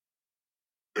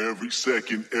every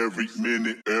second, every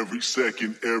minute, every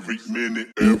second, every minute,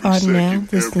 you every are second, now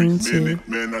listening every minute.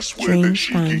 to Man, I swear Dream that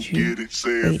she can Find get You it. Say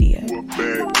Radio. if you a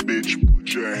bad bitch,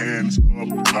 put your hands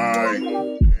up high,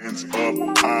 hands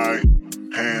up high,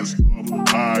 hands up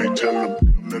high. Tell them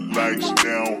dim the lights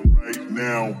down right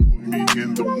now. Put me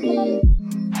in the mood.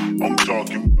 I'm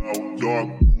talking about dark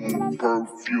room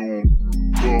perfume.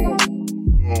 Go,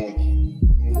 go.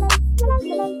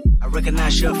 I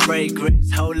recognize your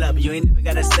fragrance. Hold up, you ain't never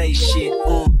gotta say shit.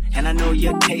 And I know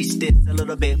your taste is a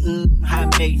little bit high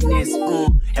maintenance.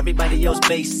 Everybody else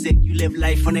basic. You live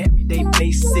life on an everyday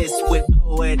basis with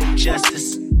poetic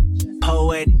justice.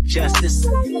 Poetic justice.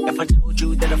 If I told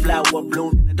you that a flower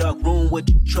bloomed in a dark room, would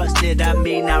you trust it? I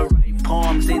mean, I write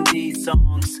poems in these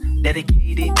songs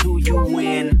dedicated to you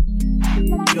when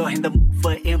you're in the mood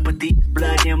for empathy. There's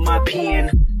blood in my pen.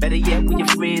 Better yet, with your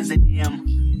friends and them.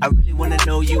 I really wanna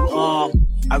know you all.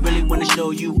 I really wanna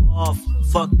show you off.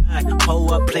 Fuck God,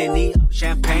 pour up plenty of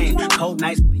champagne. Cold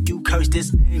nights when you curse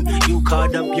this name. You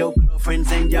called up your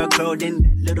girlfriends and y'all curled in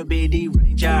that little bitty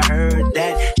range. I heard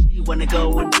that she wanna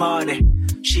go and party.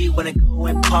 She wanna go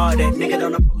and party. Nigga,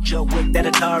 don't approach her with that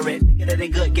Atari. Nigga, that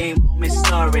ain't good game, home is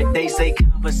sorry. They say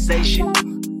conversation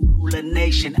rule a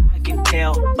nation. I can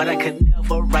tell, but I could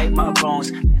never right my wrongs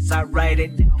unless I write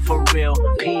it down for real.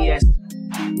 P.S.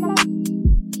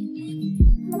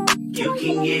 You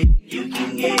can get it, you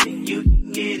can get it, you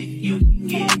can get it, you can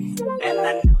get it. And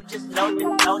I know just what you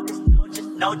want.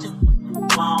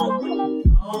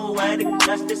 Oh, what a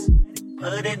justice,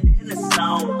 put it in the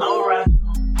song, alright.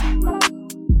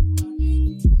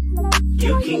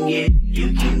 You can get it,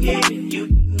 you can get it, you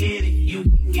can get it, you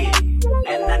can get it.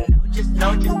 And I know just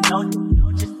what you want.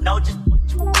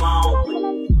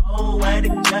 Oh, what a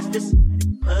justice,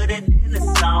 put it in the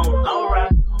song, alright.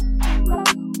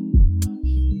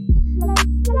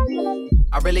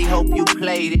 I really hope you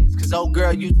play this, cause oh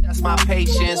girl, you test my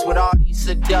patience with all these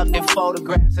seductive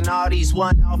photographs and all these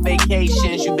one-off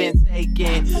vacations you've been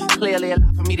taking. Clearly a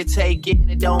lot for me to take in,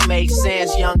 it don't make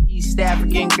sense. Young East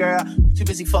African girl, you too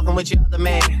busy fucking with your other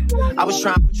man. I was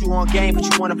trying to put you on game, put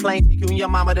you on a plane, take you and your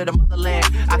mama to the motherland.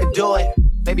 I could do it,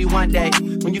 maybe one day,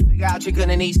 when you figure out you're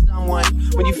gonna need someone.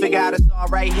 When you figure out it's all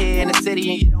right here in the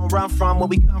city and you don't run from where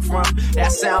we come from.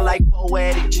 That sound like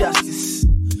poetic justice.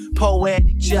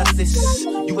 Poetic justice.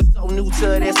 You were so new to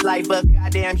this life, but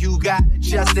goddamn, you got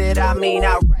adjusted. I mean,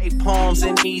 I write poems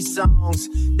in these songs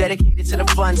dedicated to the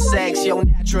fun sex, your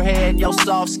natural hair and your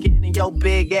soft skin and your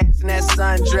big ass and that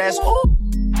sundress. Ooh,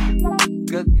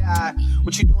 good God,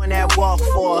 what you doing that walk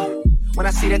for? When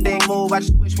I see that thing move, I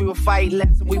just wish we would fight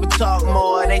less and we would talk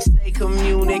more. They say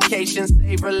communication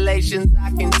save relations,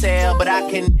 I can tell, but I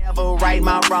can never right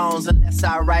my wrongs unless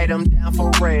I write them down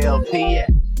for real. P.S.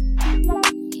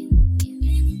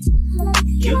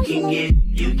 You can get it,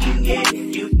 you can get it,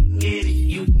 you can get it,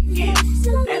 you can get it.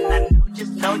 And I know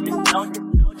just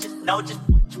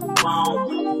what you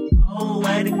want. Oh,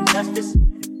 what a justice,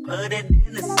 put it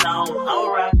in the song,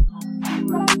 alright.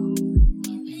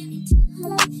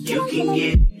 You can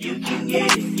get it, you can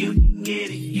get it, you can get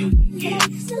it, you can get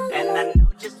it. And I know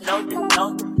just what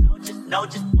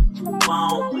you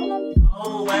want.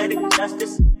 Oh, what a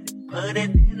justice, put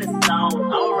it in the song,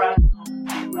 alright.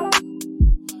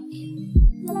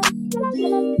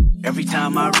 Every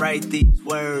time I write these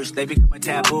words, they become a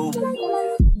taboo.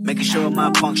 Making sure my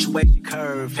punctuation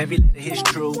curve, heavy letter hits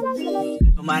true.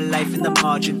 Living my life in the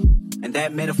margin, and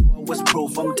that metaphor was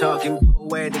proof. I'm talking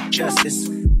poetic justice,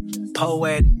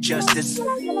 poetic justice.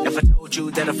 If I told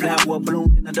you that a flower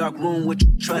bloomed in a dark room, would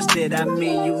you trust it? I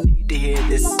mean, you need to hear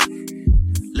this.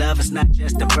 Love is not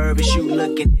just a verb, it's you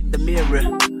looking in the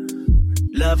mirror.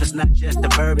 Love is not just a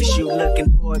verb, it's you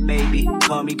looking for it, maybe.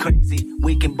 Call me crazy,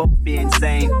 we can both be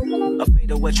insane. A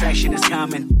fatal attraction is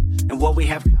common, and what we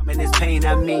have common is pain.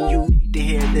 I mean, you need to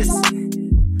hear this.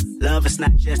 Love is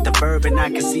not just a verb, and I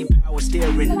can see power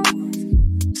steering.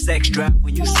 Sex drive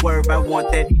when you swerve, I want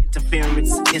that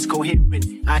interference. It's coherent,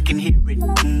 I can hear it.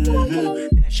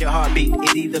 That's your heartbeat,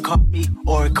 it either caught me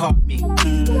or it caught me.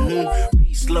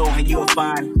 Read slow and you'll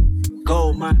find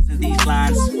gold mines in these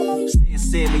lines.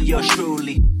 Sincerely, yours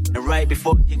truly. And right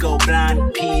before you go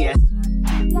blind, P.S.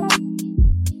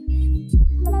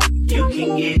 You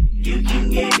can get it, you can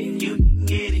get it, you can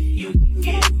get it, you can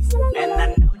get it. And I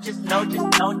know just what you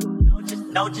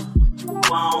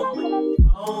want.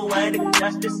 Oh, what a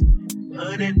justice,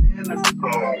 put it in the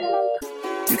song.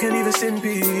 You can't even sit in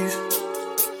peace,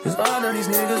 cause all of these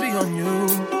niggas be on you.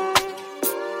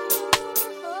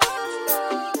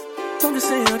 I'm just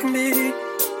saying I can be,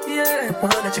 yeah, the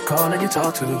one that you call and you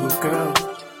talk to, girl.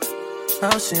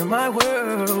 I'll share my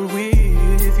world with you.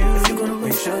 If you're gonna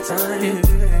waste your time, yeah,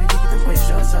 then waste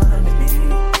your time with me.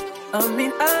 I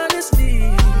mean honestly,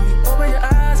 open your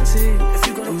eyes and see. If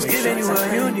you're gonna waste your time,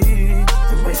 what you need,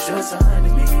 then waste your time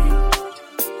with me.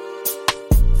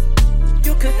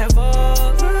 You could have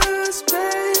all the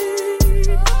space,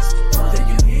 all that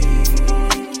you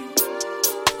need.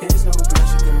 There's no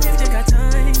pressure, girl. If you got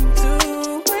time to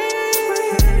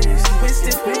waste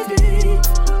it with me.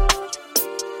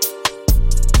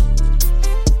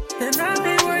 And I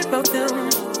ain't worried about them.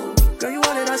 Girl, you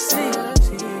all that I see.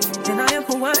 And I am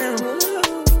who I am.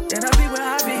 And I be where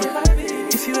I be.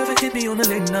 If you ever hit me on the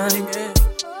late night,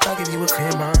 I'll give you a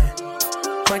clear mind.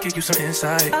 Might give you some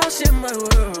insight. I'll share my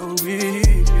world with you.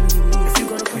 If you're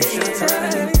gonna waste your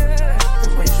time,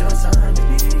 then waste your time with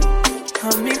me. I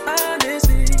mean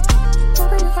honestly,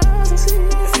 open your eyes and see.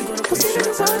 If you're gonna waste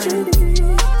your time,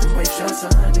 then waste your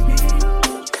time with me.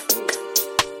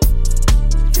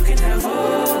 You can have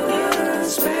all the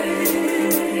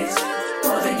space,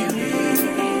 all that you need.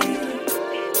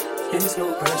 There's no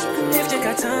pressure, girl. If you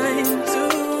got time to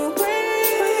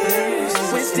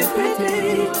waste it with me.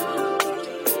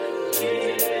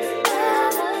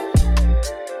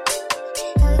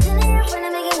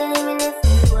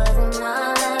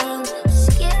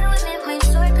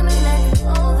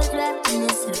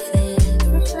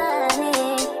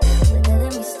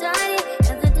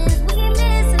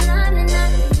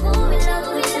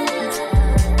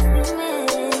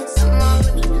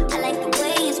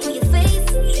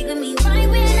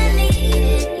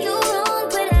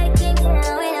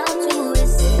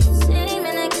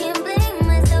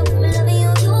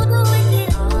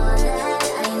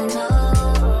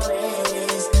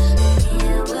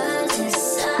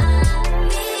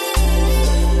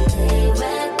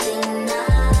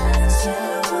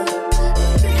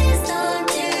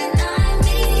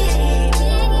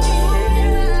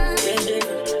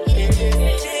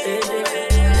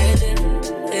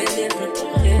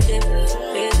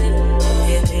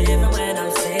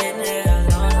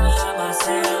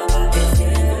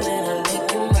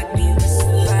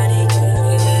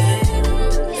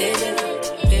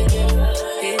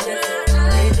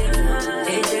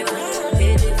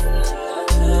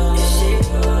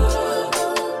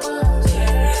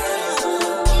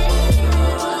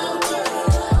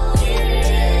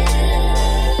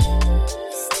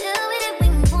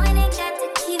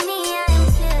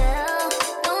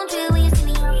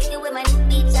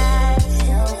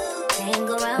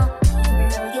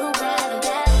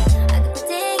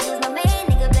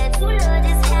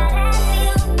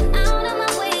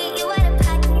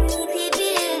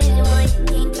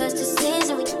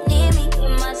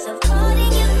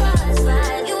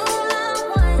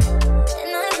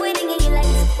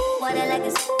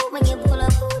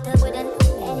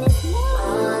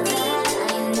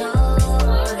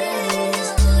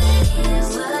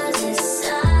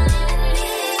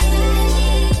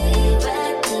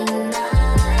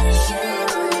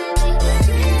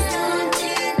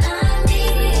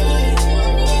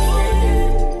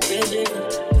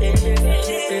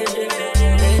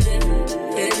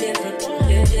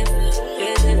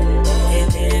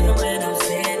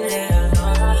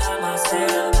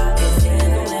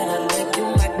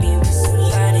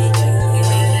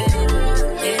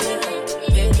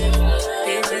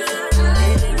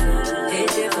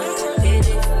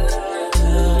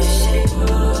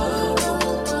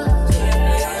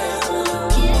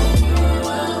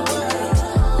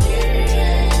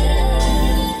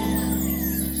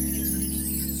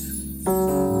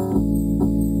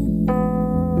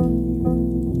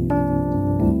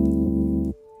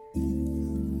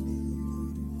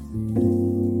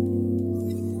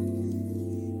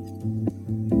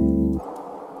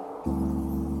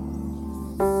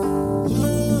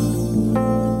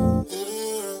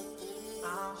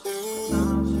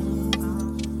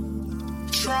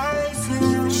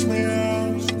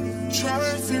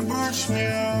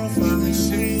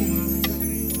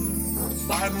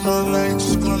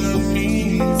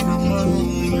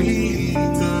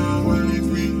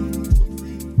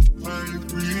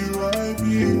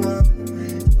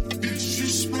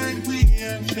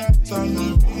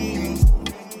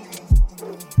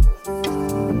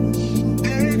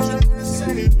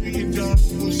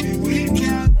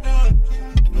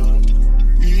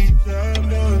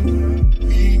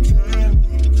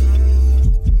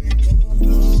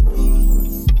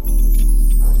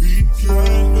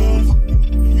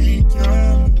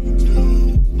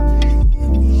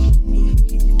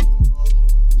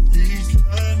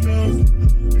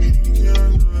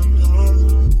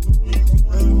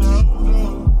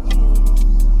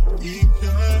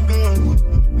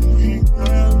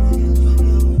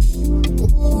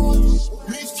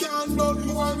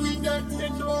 we dead, they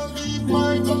don't leave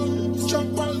my gun.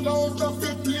 Jump all out of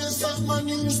the place and my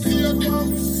new stadium.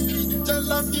 Tell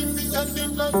them give me and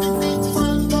them like the big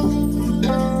friend down. They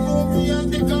don't know me and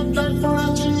they got that for a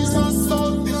Jesus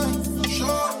son. Yeah,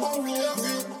 sure, but we have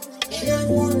it. Shake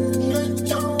one, let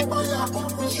down by a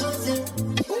couple Chevy.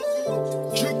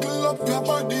 Jiggle up your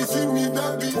body for me,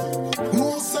 baby. No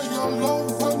say your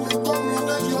love when you come in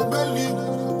at your belly.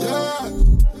 Yeah,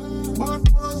 bad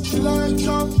man, she like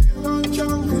champion and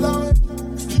champion life.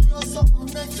 Give you something,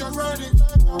 make you ready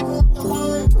like a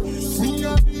motorbike. Me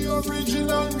and the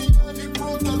original, me and the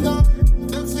prototype.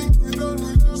 Them think we don't do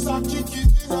this, I kick it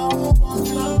in a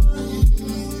overdrive.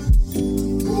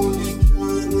 Holy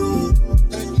China,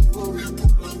 anywhere we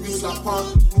pull up, it's a part.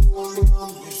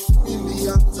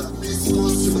 Millions and this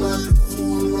goes to like a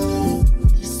full round.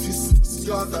 This is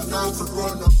God and I to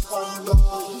run up on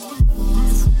down.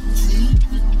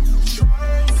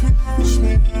 Try to brush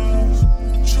me off,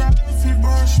 try to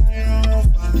brush me off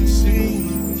on the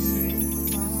scene.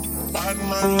 Bad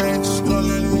man like skull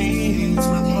and knees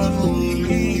from unholy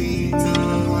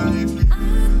life.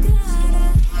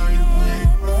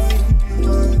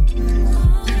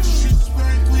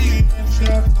 Disrespect we and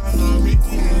check on me.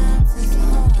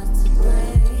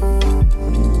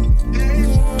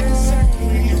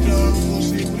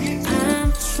 I'm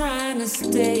trying to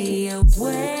stay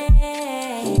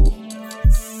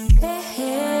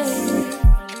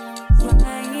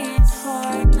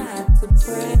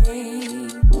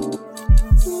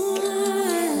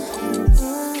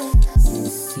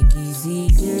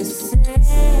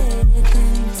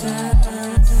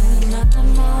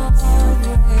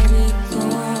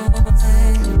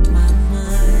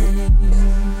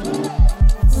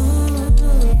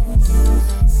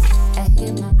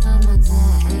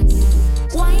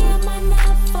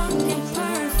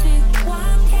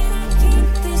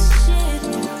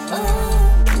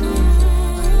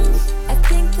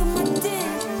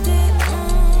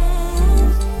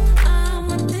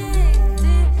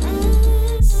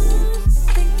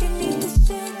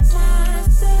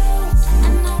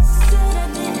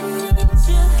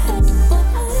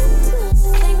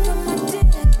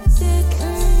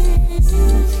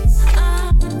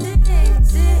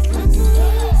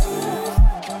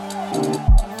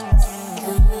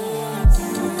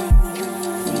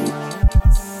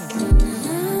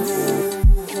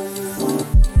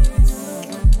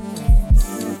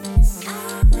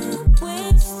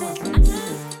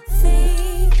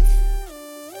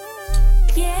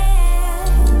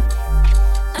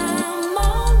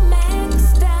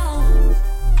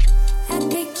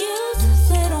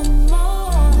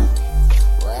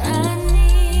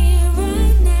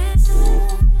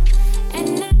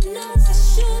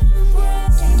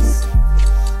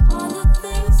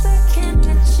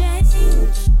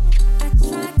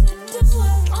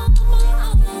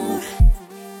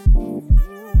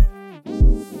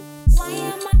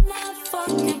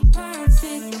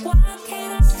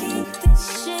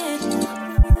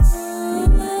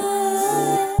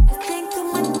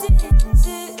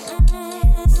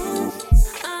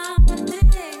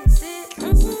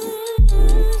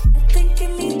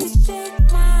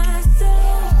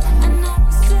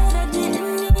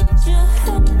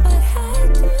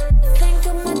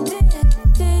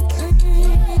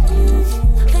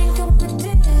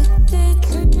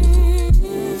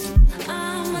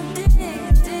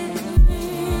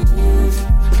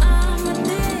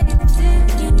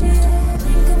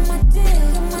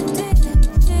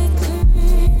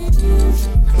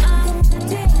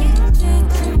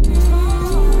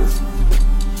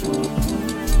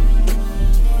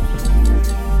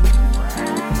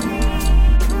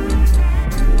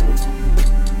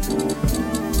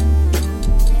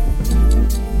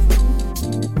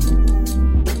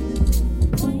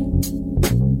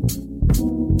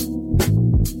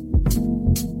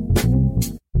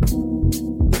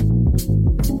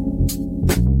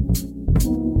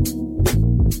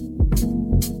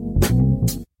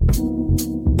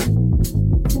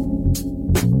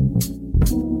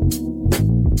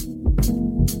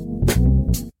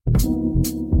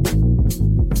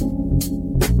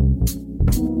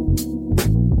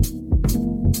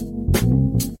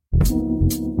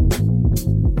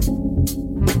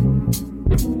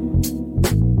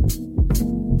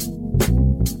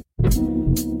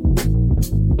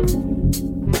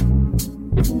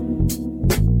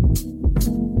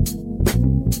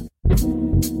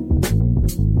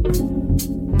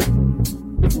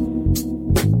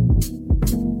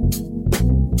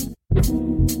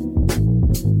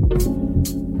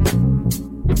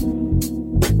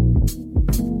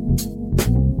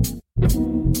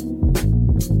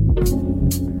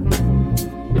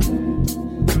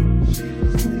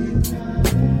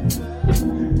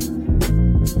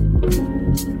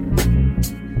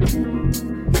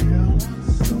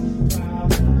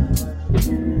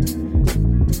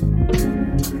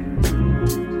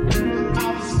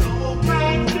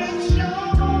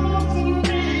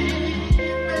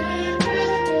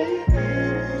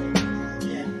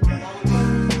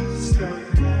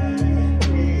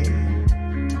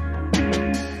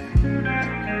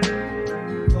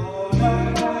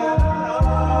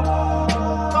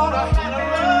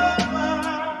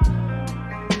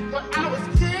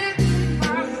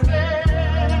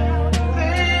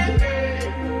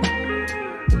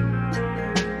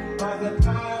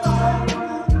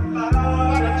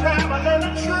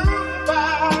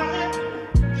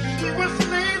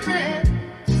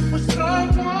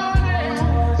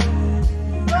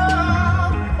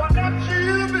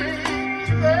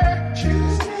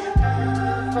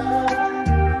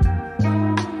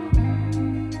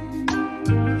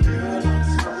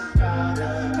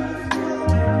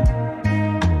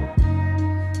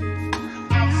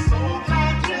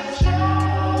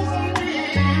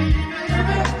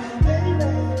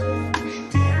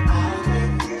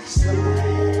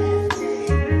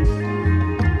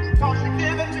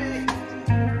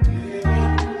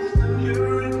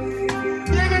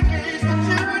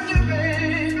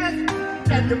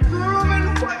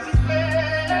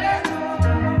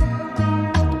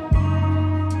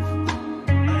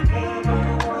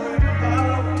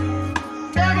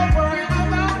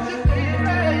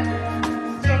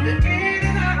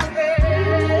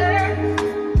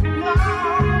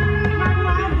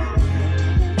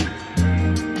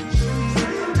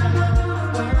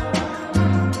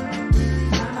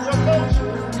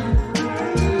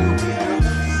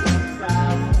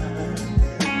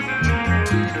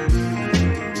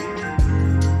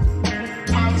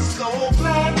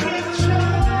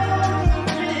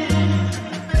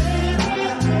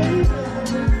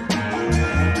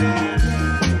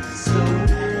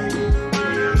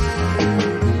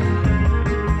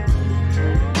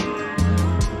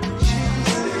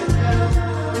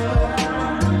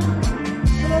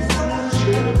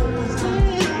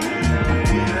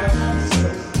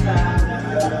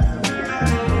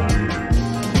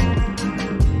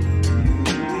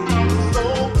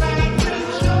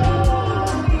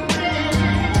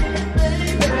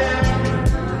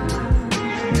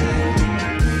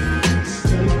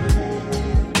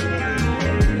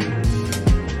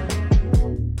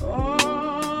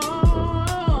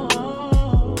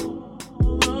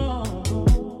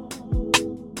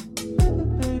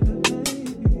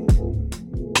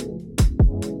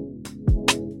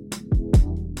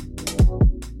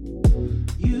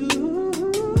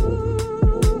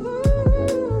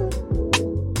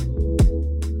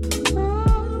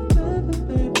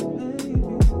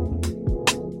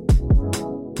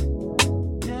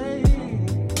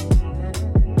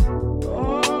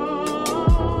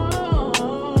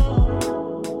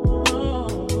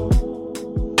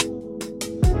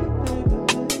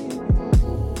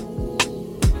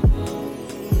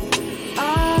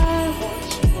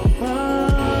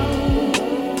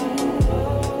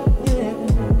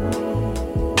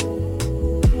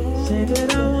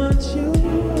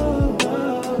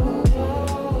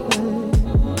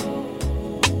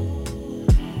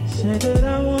Say that I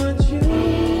want you.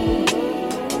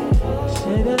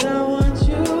 Say that I want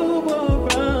you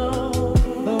around.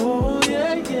 Oh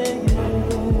yeah, yeah,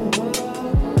 yeah.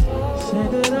 Say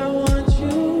that I want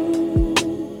you.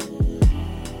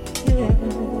 Yeah.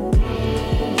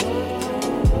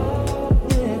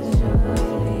 Yeah.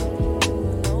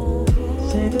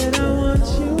 Say that I want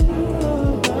you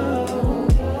around.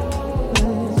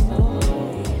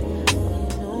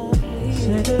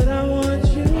 Say that I want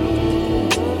you.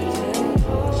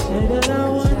 Say that I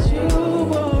want you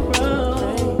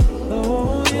around.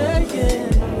 Oh yeah, yeah.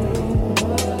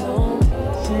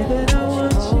 Say that I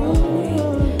want you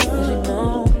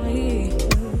around.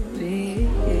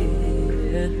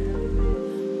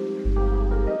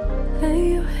 Lay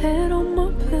your head on my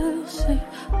pillow, say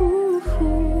ooh.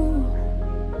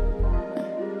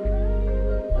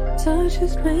 Touch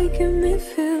is making me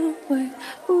feel way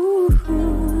ooh.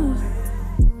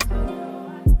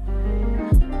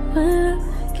 When I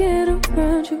get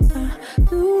around you, I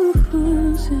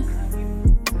lose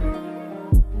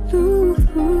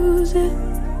it,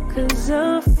 'cause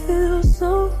I feel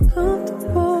so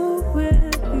comfortable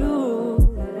with you.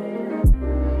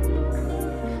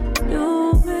 You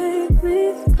make me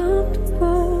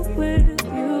comfortable with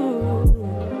you.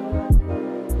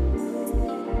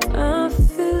 I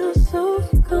feel so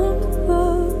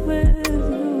comfortable with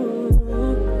you.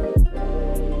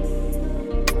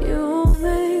 You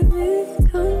make me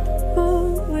comfortable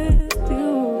with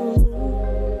you.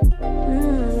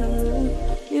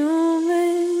 You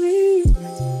make me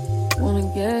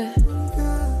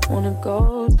wanna go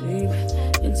deep,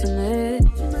 intimate.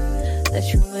 That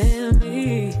you and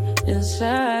me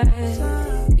inside.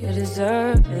 You're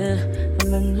deserving,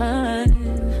 I'm in mine.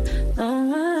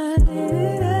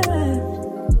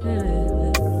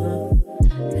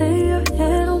 Lay your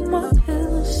head on my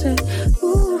pillow, say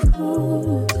ooh,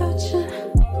 touching.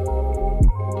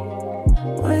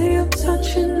 When you're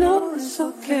touching, no, it's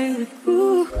okay with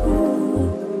ooh.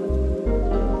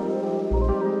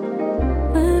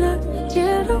 When I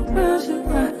get around you,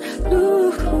 I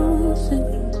lose it.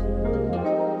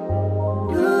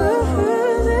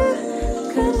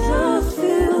 'Cause I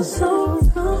feel so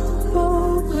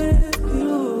comfortable with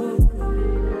you.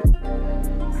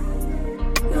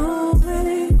 You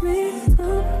make me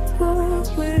comfortable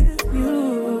with you.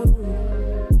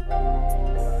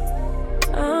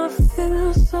 I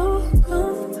feel so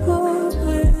comfortable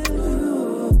with you.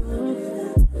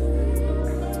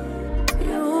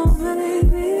 You make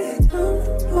me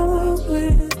comfortable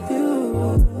with you.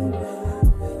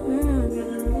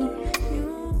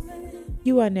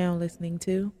 You are now listening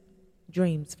to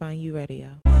Dreams Find You Radio.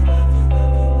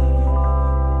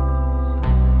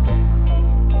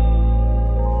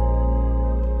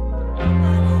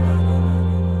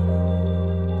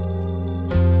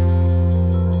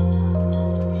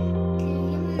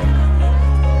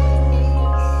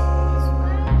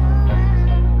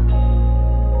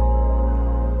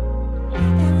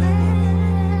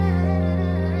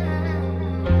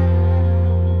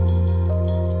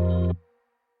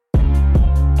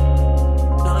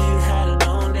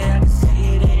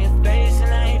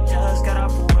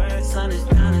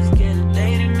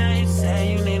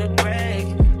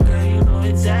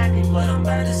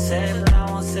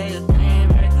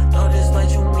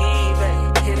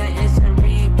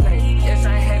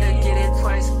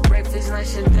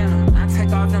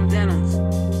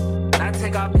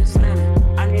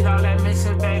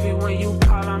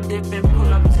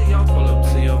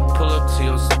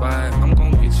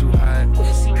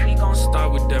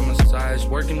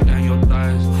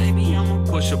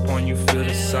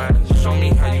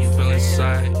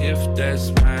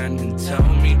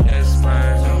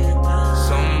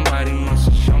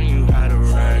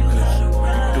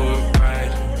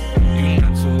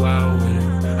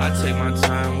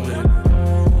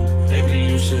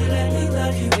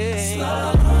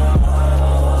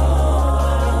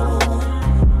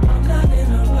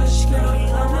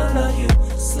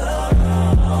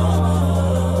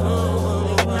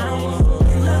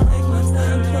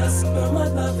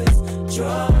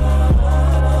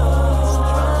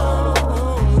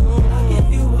 If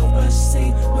you a rush, see,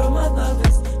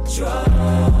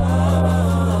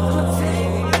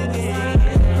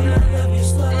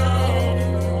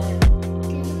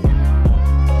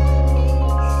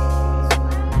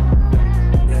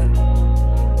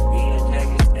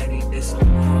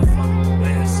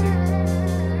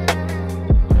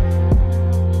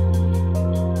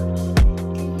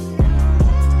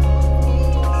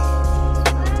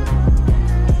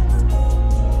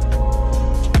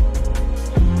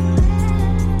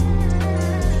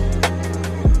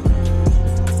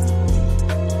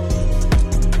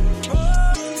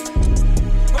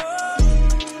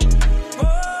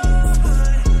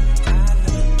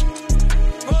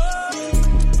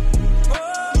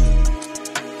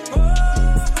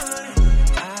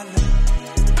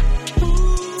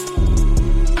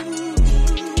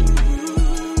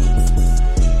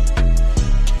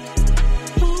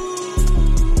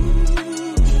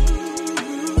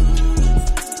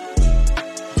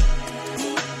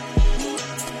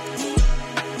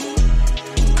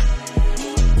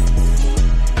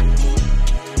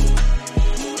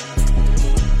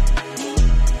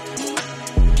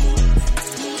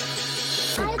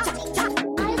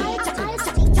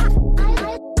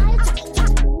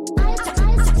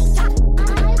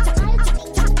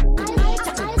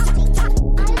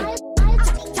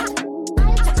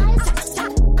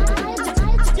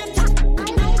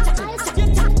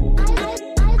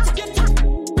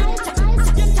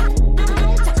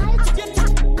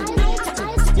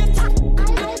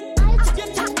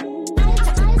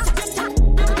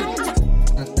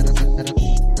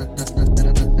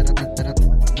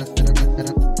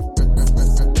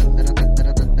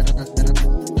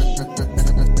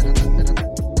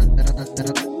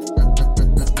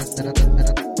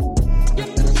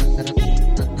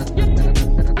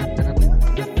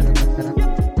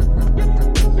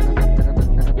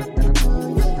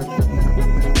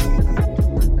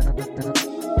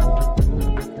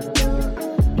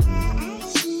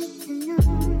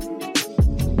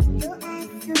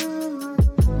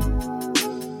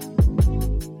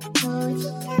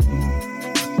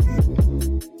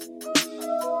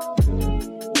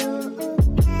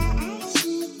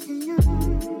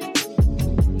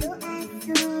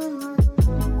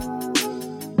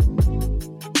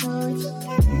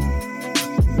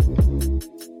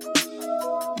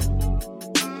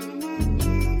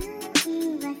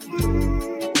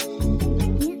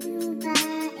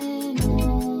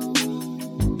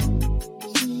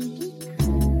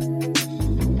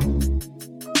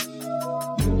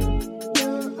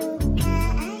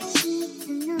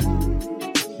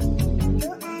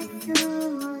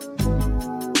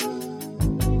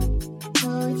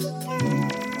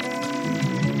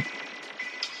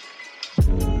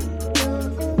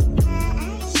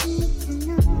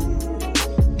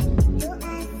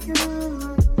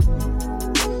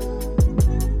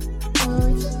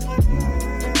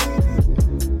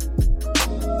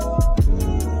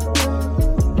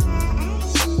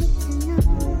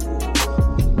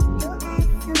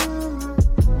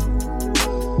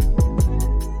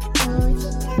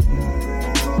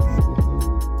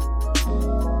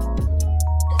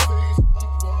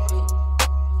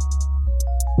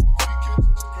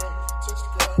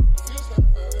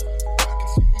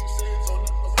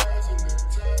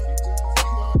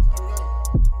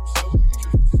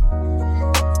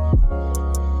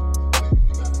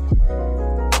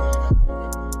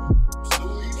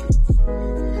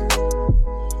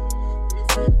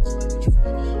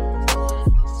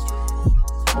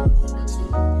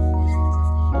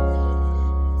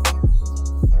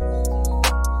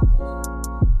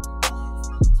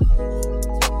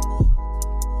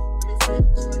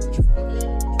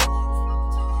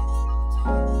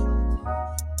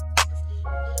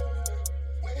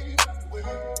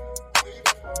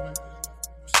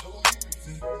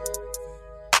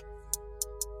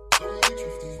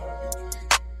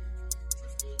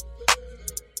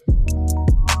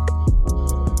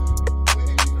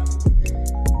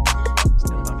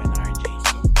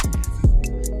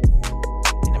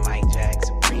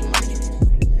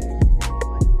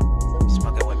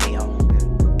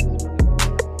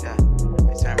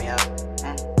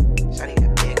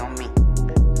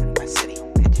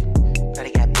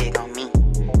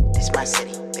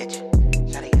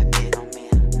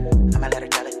 let her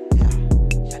tell it. Yeah.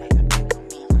 Shawty got dick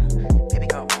on me. Baby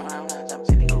girl,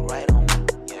 baby girl, right on me.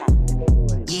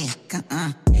 Yeah,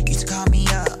 used to call me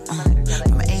up from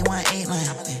an A1 line.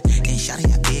 Then shawty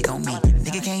got big on me.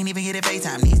 Nigga can't even get a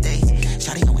FaceTime these days.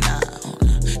 Shawty going up,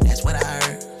 that's what I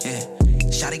heard. Yeah,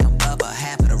 shawty gon' bubble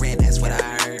half of the rent. That's what I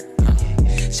heard.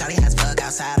 Shawty has fuck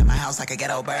outside of my house like a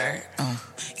ghetto bird.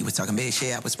 You was talking big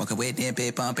shit, I was smoking with them,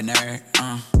 big bumping her.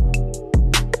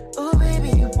 Ooh, baby,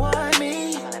 you want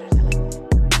me.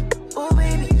 Ooh,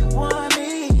 baby, you want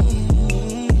me.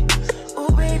 Ooh,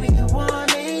 baby, you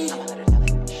want me.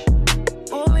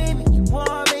 Ooh, baby, you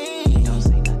want me. Don't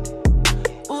say nothing.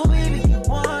 Ooh, baby, you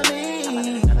want me.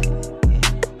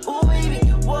 Ooh, baby,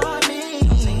 you want me.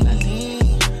 Don't say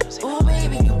nothing. Ooh,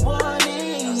 baby, you want me.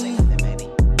 Don't say nothing, baby.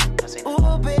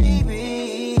 Ooh, baby.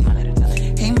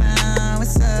 Hey, mom,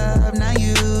 what's up? Now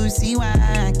you see why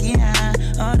I get high.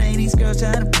 All day these girls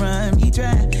try to run me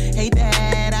dry. Hey,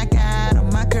 dad, I got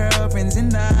all my girlfriends in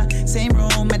the same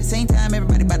room at the same time.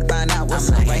 Everybody about to find out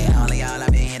what's up. Right, all of y'all,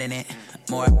 I've been hitting it.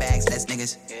 More bags, less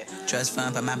niggas. Trust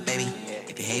fund for my baby.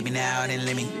 If you hate me now, then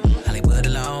let me. Hollywood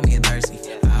alone, me and Mercy.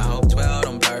 I hope 12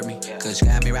 don't blur me. Cause you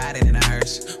got me riding in a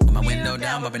hearse. With my window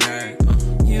down, bumping her.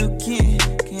 You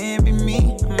can't be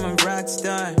me. I'm a rock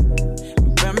star.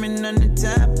 Bumming on the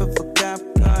top of a cop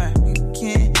car. You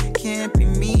can't be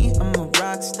me. I'm a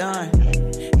rock star.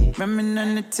 Bumming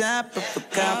on the top of a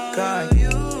cop car.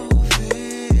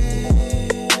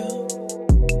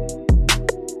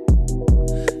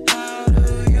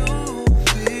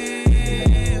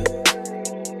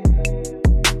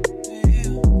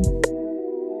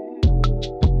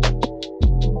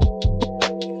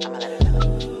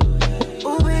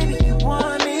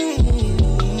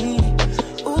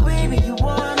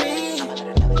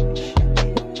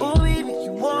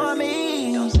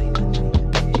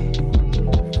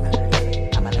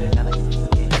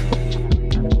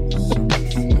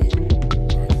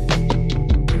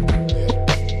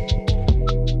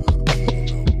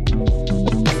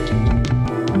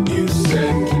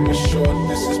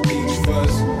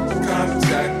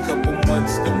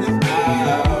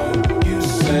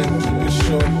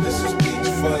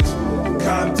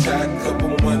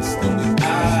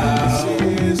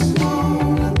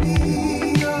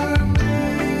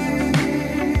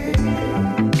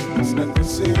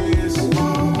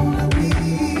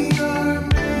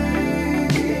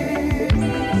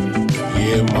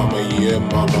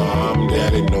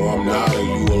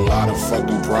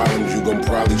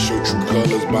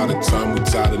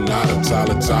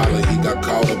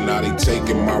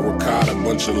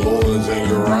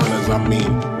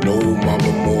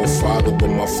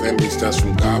 That's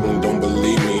from Goblin, don't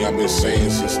believe me. I've been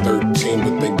saying since 13,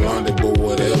 but they blinded, but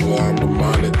whatever. I'm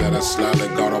reminded that I slightly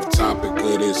got off topic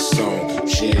of this song.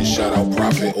 Shit, shout out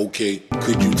Prophet, okay.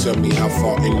 Could you tell me how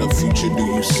far in the future do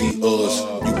you see us?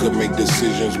 You could make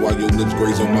decisions while your lips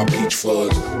graze on my peach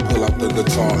fuzz. Pull out the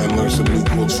guitar and learn some new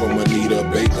quotes from Anita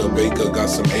Baker. Baker got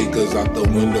some acres out the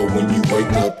window when you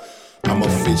wake up. I'm a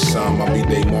fish sign, my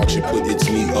B-Day marching, put its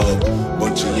knee up.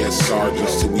 Bunch of yes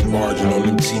sergeants till we barging on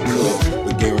them teacups.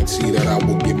 But guarantee that I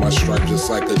will get my stripe just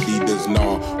like Adidas.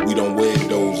 Nah, we don't wear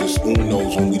those, it's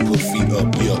Unos when we put feet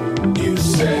up, yeah. You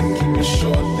said keep it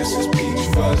short, this is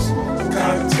peach fuzz.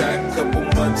 Contact, couple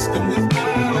months, then we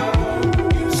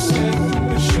out. You said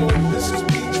keep it short, this is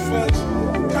peach fuzz.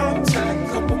 Contact,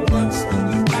 couple months, then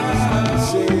we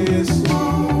out. Cheers.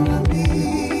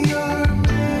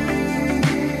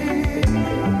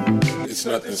 It's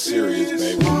nothing serious,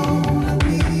 baby.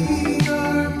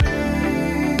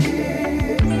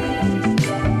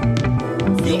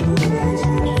 Yo.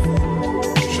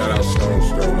 Shout out Stones,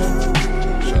 though, man.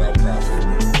 Shout out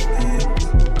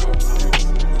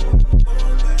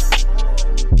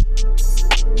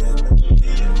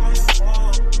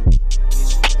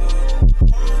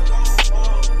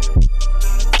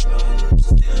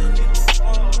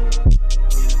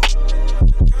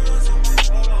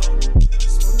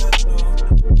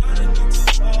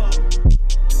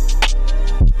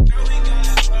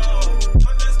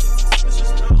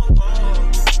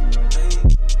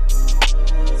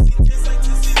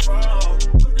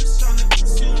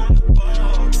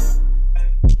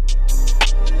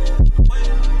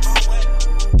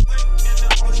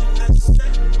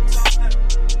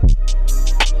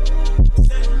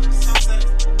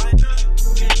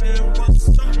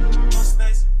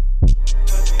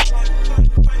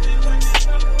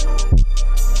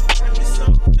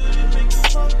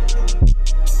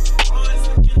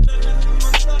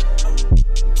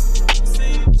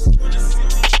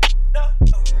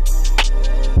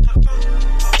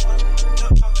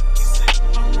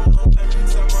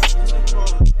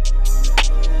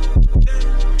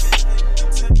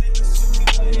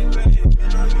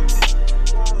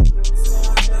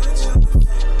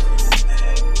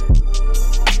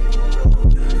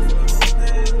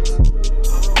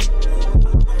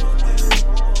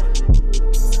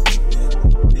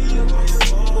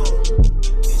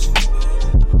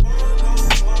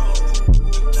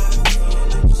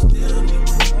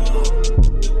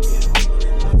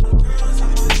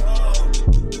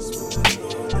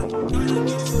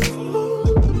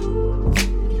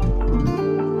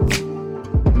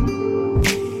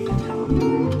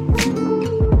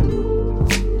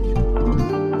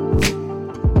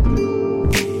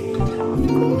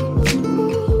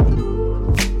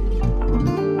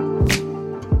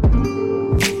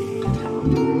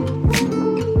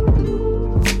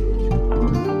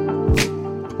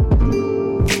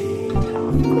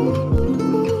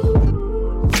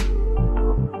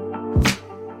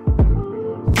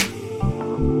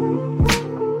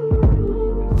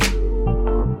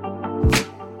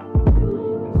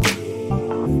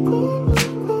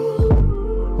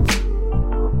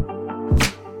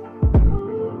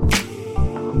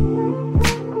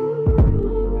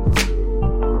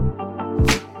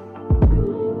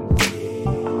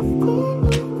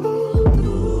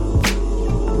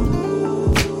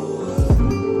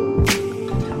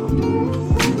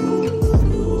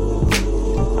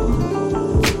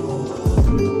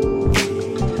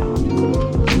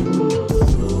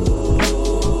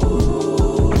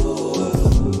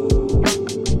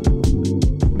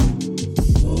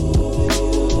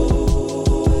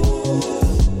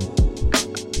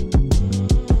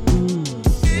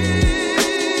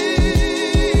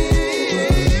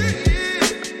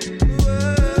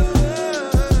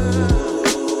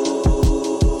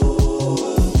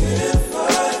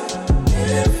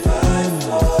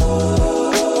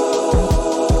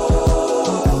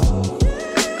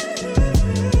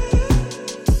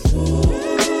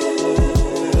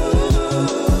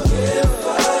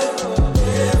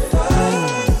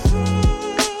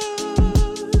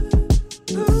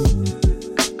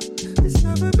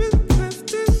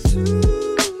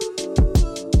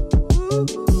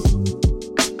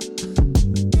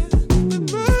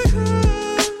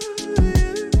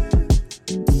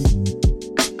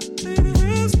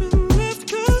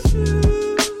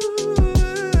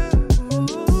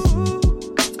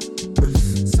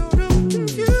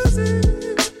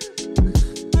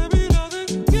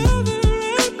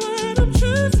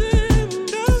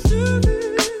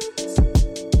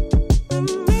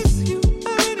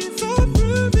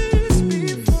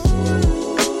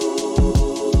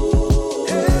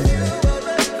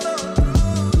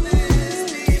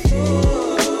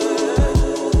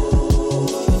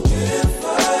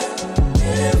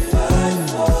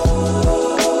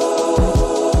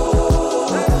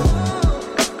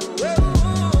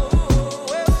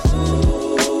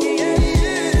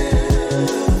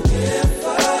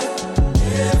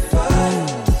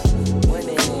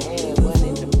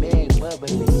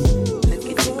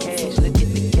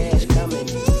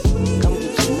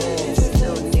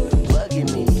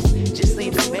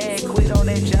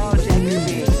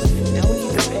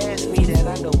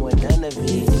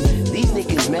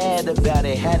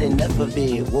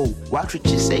forbid. Whoa, watch what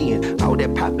you're saying. All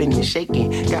that popping and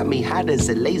shaking got me hot as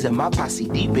a laser. My posse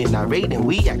deep in our raiding.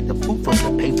 We act the proof of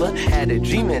the paper. Had a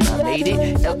dream and I made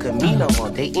it. El Camino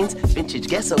on Dayton's. Vintage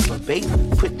gas over bait.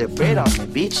 Put the bread on me,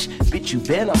 bitch. Bitch, you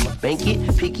bet I'ma bank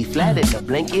it. Picky flat in the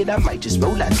blanket. I might just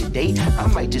roll out today. I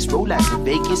might just roll out to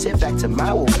Vegas. Head back to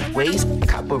my old ways.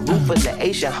 Cop a roof full of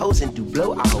Asian hoes and do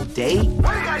blow all day.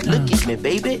 Look at me,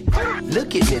 baby.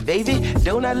 Look at me, baby.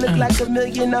 Don't I look like a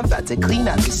million? I'm about to clean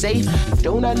out the safe.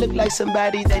 Don't I look like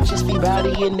somebody that just be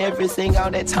bodying everything?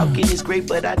 All that talking is great,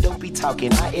 but I don't be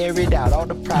talking. I air it out. All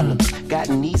the problems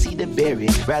gotten easy to bury.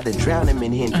 Rather drown him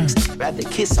in Hendrix. Rather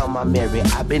kiss on my Mary.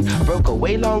 I've been broke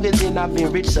way longer than I've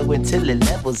been rich, so until it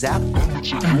levels out.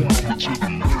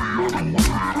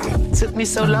 Took me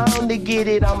so long to get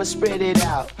it, I'ma spread it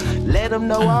out. Let them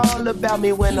know all about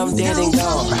me when I'm dead and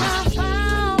gone.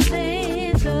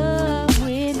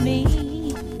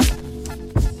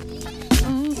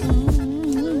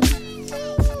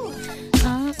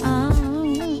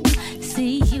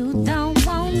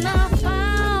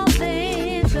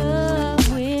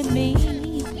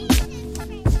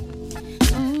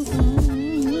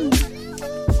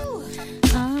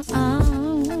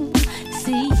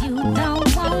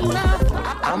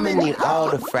 Need all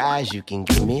the fries you can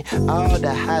give me, all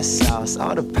the hot sauce,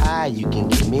 all the pie you can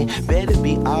give me. Better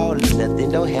be all or nothing,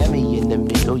 don't have me in the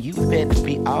middle. You better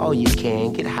be all you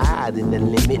can, get higher than the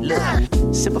limit. Look,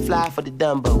 simple fly for the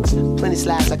dumbos, plenty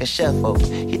slides like a shuffle.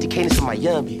 Hit the cadence for my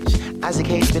young bitch. Isaac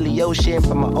Hayes, Billy Ocean,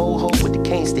 from my old hoe with the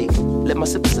cane stick. Let my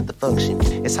sippers at the function.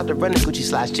 It's hard to run the Gucci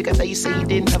slides. Chick, I thought you said you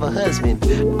didn't have a husband.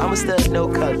 I'm a stud, no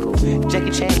cuckoo. Jackie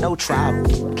Chan, no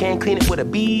trouble. Can't clean it with a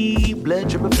bead. Blood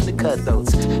dripping from the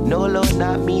cutthroats. No, Lord,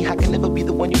 not me. I can never be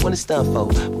the one you wanna stunt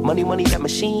for. Money, money, that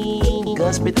machine.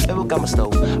 Gun spit the barrel, got my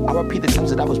stove. I repeat the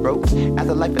times that I was broke.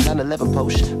 After life at 9/11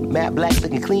 post. Matte black,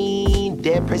 looking clean.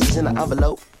 Dead presents in an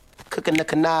envelope. Cooking the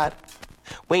canard.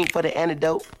 Waiting for the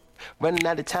antidote. Running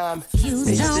out of time. You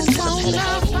don't wanna fall in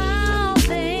love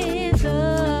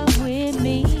with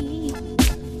me.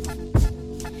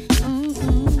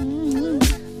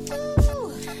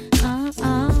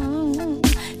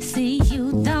 See,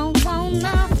 you don't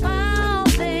wanna fall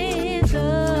in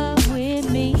love with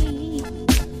me.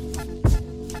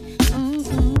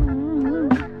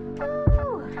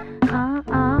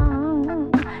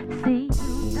 See, you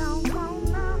don't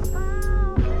wanna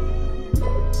fall.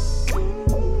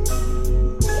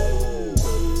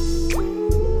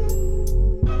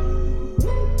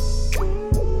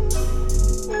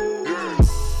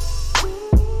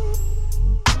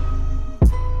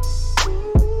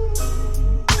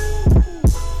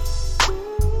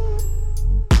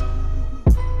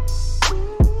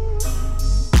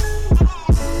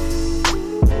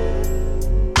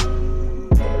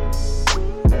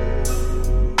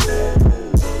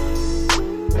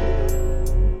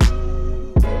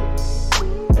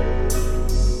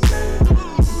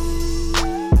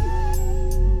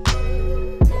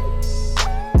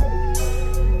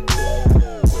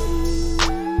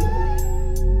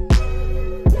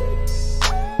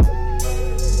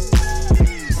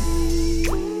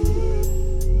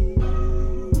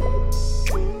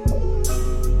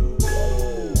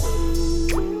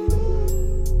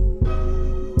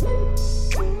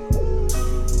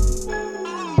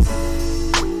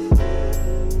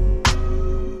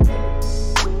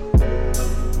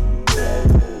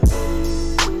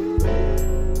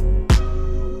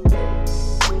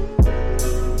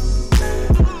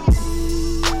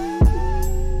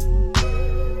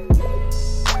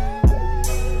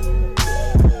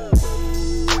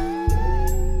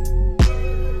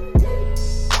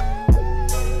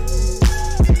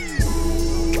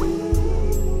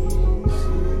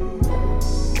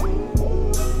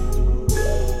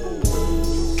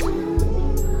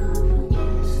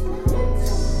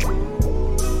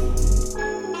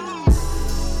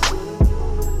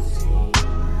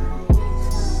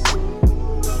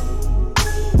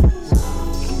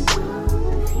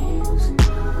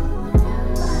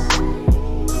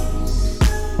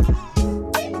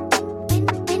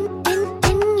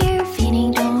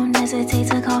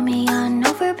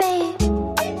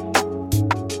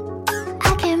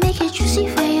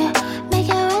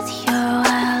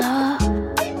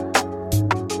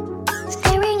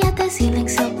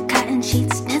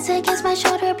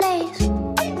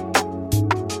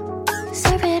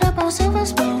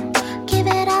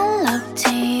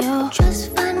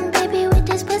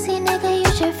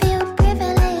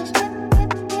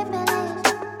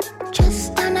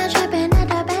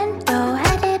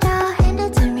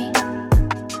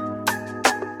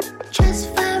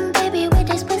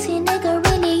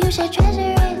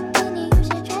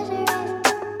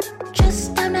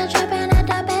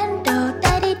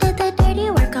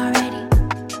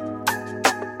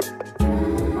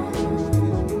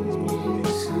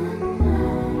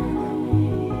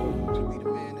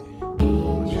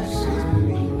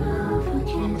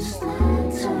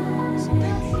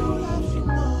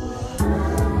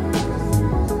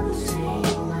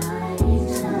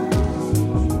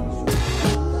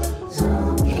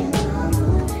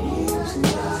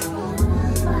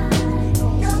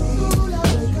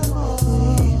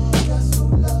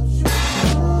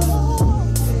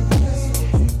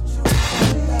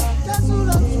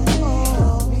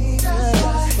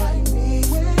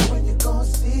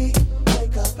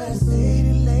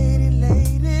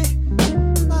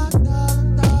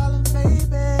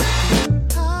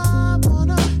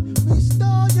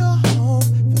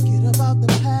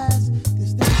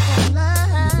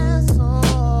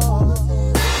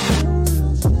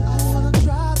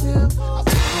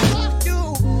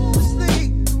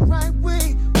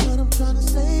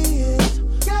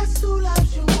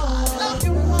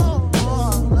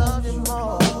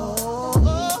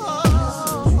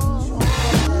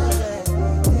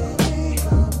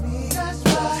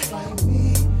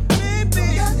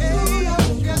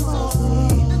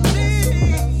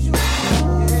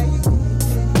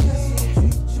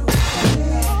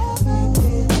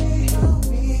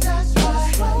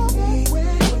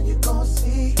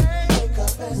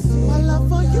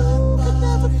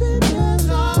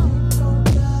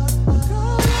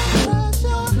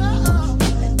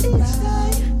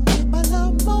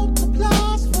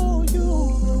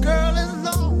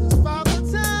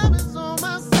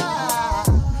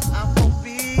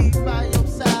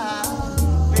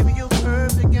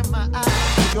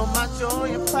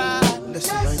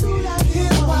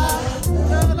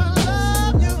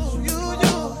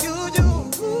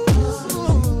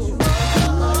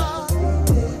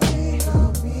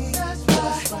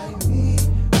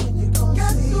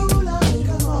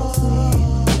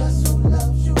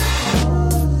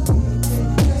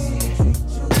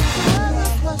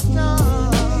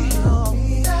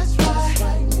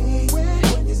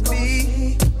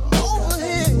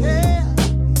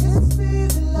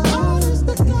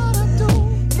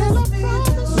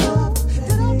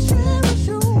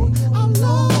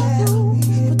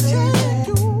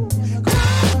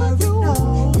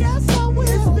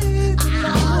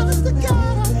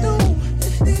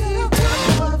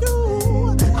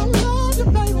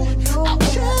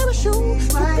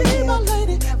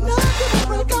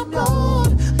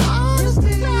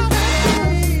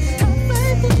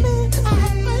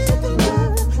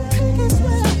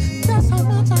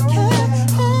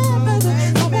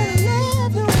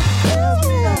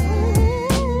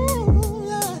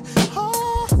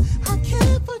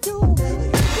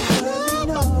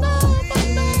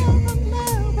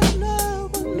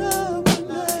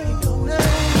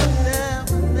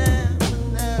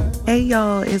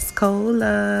 y'all, it's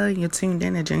Cola. You're tuned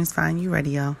in to Dreams Find You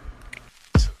Radio.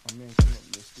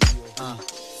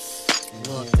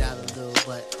 Looked out a little,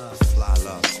 but fly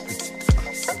love.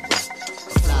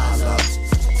 Fly love.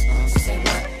 Say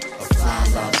what? Fly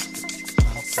love.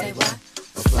 Say what?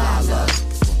 Fly love.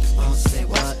 Say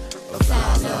what?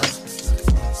 Fly love.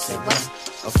 Say what?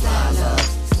 Fly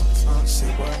love.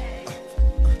 Say what?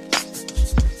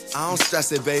 I don't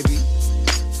stress it, baby.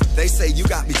 They say you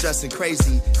got me dressing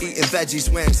crazy, eating veggies,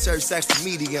 wearing shirts extra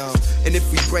medium. And if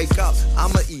we break up,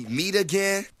 I'ma eat meat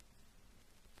again.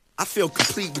 I feel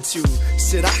complete with you.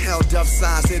 Shit, I held up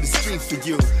signs in the street for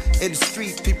you. In the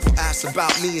street, people ask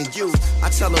about me and you. I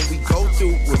tell them we go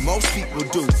through what most people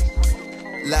do.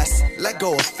 Let's let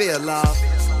go of fear, love.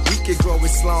 We can grow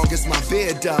as long as my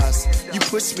beard does. You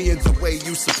push me in the way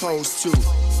you supposed to.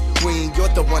 Queen, you're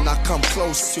the one I come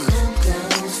close to. Come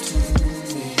close to me.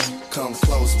 Come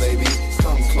close, baby.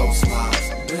 Come close, my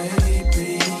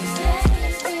baby.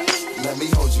 Let me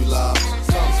hold you, love.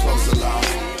 Come closer, love.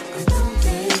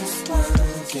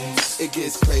 It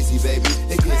gets crazy, baby.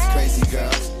 It gets crazy,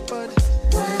 girl. But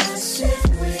what's it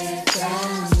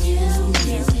without you?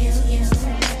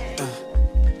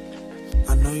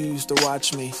 I know you used to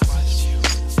watch me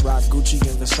rock Gucci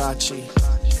and Versace,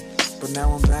 but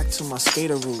now I'm back to my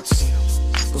skater roots.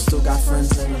 But still got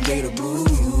friends in the gator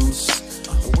blues.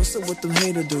 What's up with them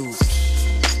hater dudes?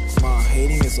 Ma,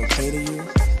 hating is okay to you?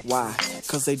 Why?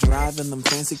 Cause they drive in them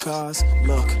fancy cars?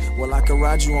 Look, well I could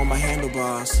ride you on my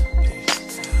handlebars.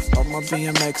 Up my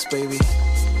BMX, baby.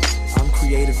 I'm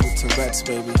creative with Tourette's,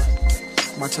 baby.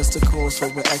 My testicles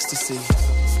filled with ecstasy.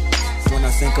 When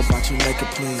I think about you naked,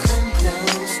 please. Come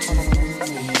close to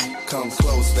me. Come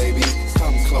close, baby.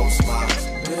 Come close, my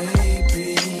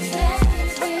baby.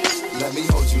 Let me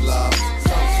hold you, love.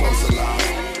 Come closer, love.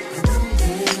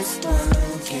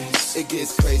 It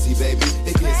gets crazy, baby.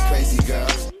 It gets crazy, girl.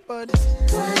 But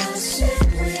what's it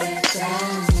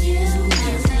without you?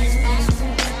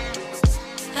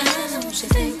 I know what you're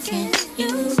thinking. You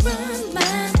run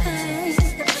my mind.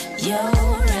 You're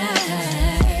right.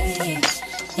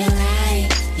 You're right.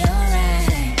 You're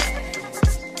right.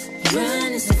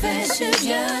 Run is the fast, you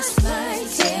just might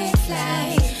take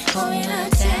flight. Hold your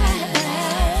tight.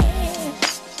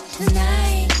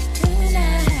 Tonight.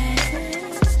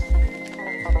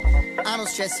 I don't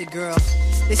stress it, girl.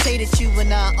 They say that you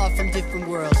and I are from different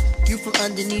worlds. You from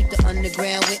underneath the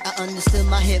underground where I understood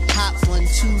my hip-hop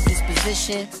 1-2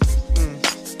 disposition.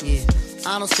 Yeah,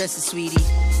 I don't stress it, sweetie.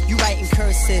 You write in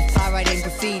cursive, I write in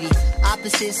graffiti.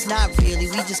 Opposites, not really,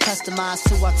 we just customize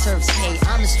to our turfs. Hey,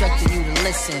 I'm instructing you to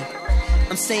listen.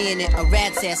 I'm saying it, a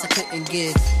rat's ass I couldn't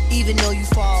give. Even though you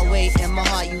far away, in my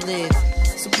heart you live.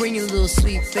 So bring your little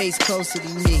sweet face closer to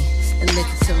me and look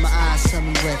into my eyes, tell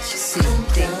me what you see.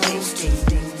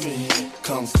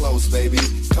 Come close, baby.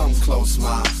 Come close,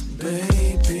 my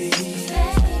baby.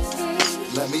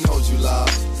 Let me hold you, love.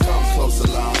 Come closer,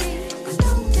 love.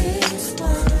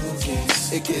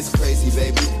 It gets crazy,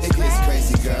 baby. It gets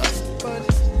crazy, girl. But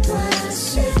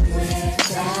what's it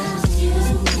without you?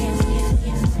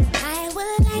 I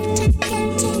would like to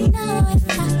get to know if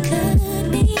I could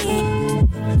be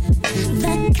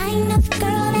the kind of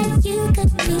girl that you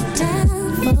could be down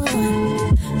for.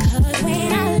 Cause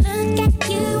when I look at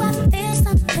you, I feel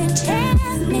something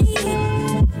tell me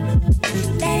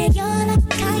that you're the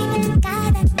kind of guy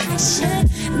that I should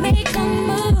make a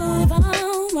move on.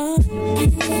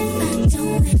 And if I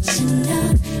don't let you know,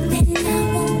 then I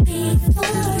won't be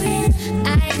for it. I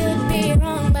could be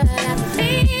wrong, but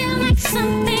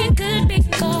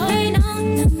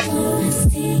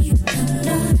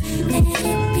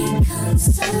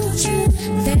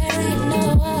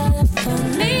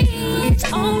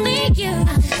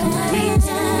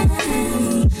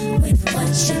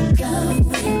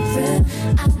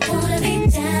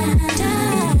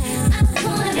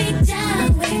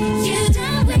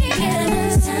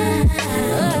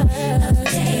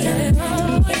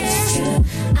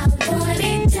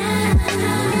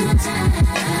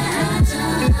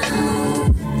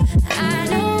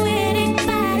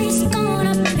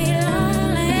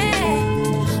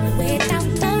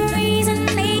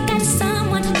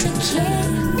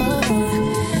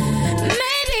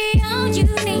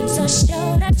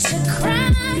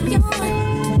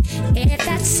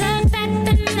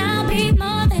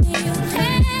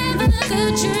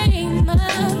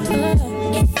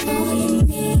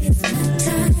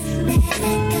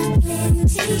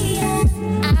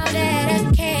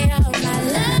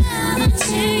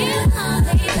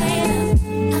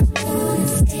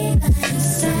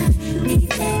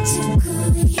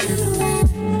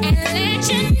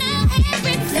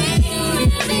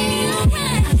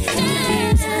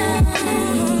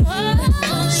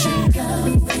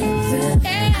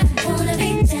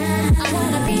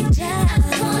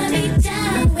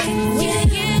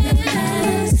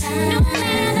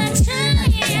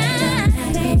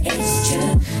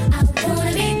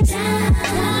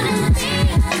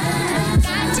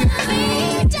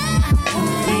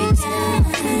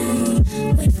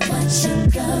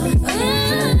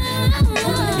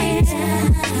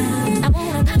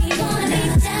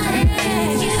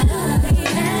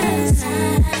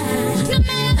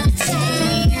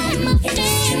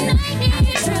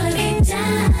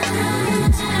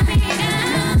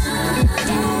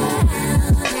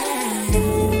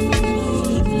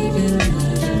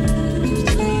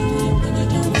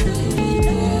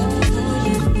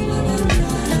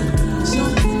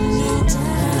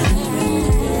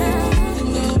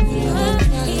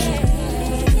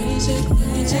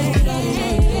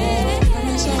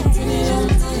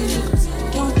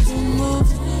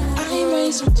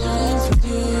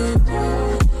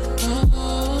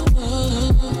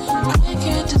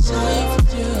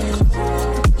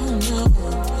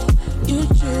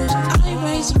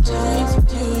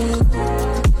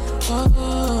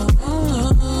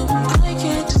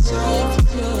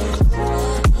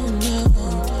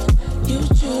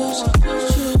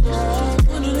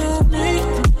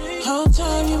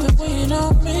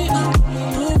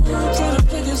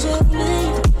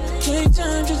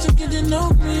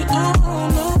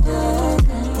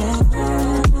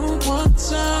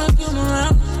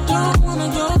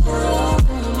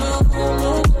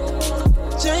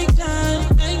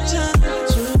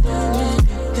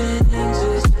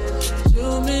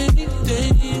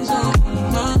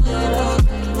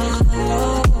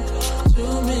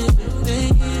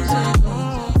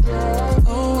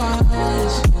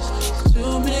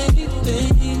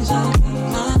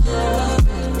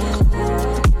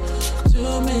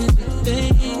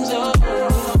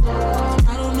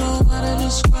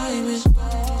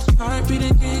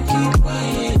sweet and can't keep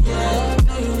quiet. Yeah,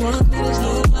 know you want me, there's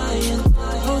no lying.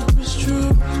 Hope it's true.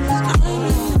 I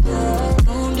know.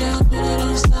 Phone down, put it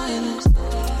on silence.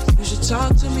 You should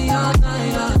talk to me all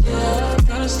night. Yeah,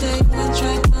 gotta stay one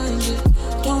track minded.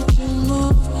 Don't you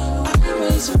move. I can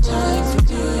waste some time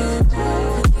with you.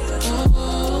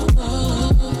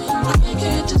 I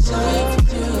can't decide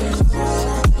with you.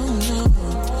 Oh no,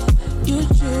 you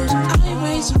choose. I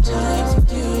waste some time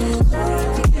with you.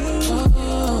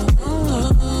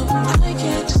 I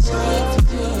can't decide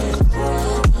with you.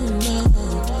 Oh no,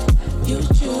 you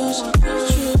choose.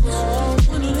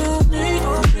 One and only.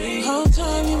 Whole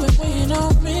time you been waiting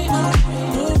on me.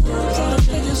 Trying to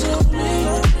take it slowly.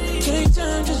 Take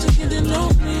time just to get to know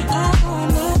me. Oh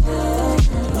no.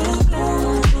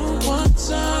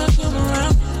 Once I come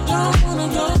around, don't wanna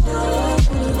go.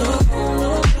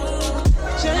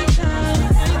 Take time.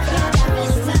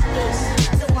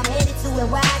 So I'm headed to a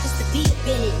ride just to be up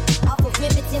in it. Off of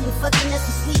ribbons and we fucking up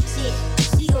some sweet shit.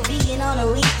 She go vegan on her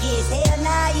weekends. Hell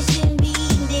nah, you shouldn't be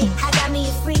eating dick. I got me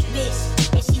a freak bitch.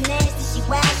 And she nasty, she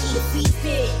wild, she a free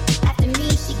spirit. After me,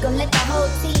 she gon' let the whole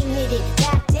team hit it.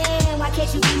 Goddamn, why can't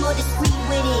you be more discreet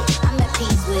with it? I'm at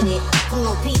peace with it. Come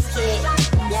on, peace, kid.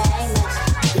 Yeah, ain't much.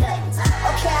 Look,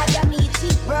 okay, I got me a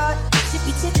cheap broad. She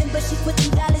be tipping, but she put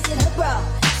them dollars in her bra.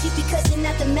 She be cussing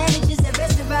out the managers at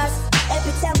restaurants.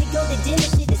 Every time we go to dinner,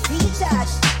 shit is free of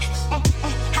charge.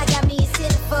 I got me a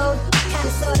centerfold.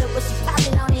 Kinda sorta, but she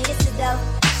popping on it, Insta though.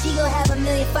 She gon' have 1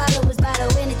 million followers by the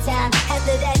winter time.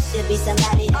 After that, she'll be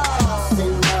somebody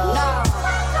awesome. No,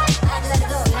 I let her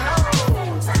go. No,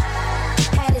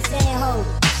 had a Zan hoe.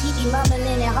 She be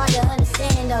mumbling and hard to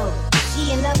understand though.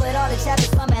 She in love with all the choppers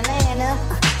from Atlanta.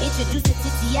 Introduced her to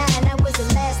T.I. and that was the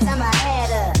last time I had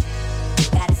her.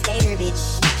 Gotta skater,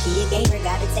 bitch. She a gamer,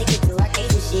 gotta take her to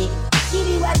arcade and shit. She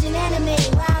be watching anime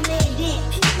while I'm in dick.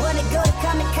 Wanna go to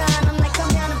Comic-Con, I'm like, come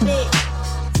down a bit.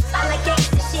 I like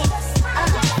gangsta shit.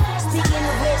 Speaking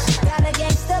of which, got a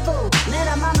gangsta boo. Met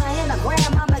her mama and her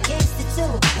grandmama gangsta too.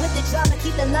 With the drama,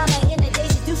 keep the llama in the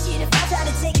days to do shit. If I try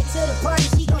to take it to the party,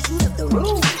 she gon' shoot up the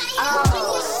roof.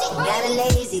 Oh, got a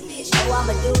lazy bitch. Oh,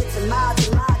 I'ma do it tomorrow.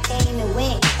 Tomorrow came and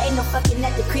went. Ain't no fucking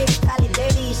at the crib, probably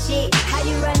dirty as shit. How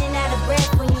you running out of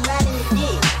breath when you riding the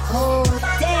dick? Oh,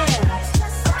 damn.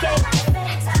 Okay,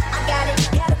 I got it.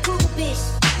 Got a cougar bitch.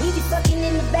 We be fucking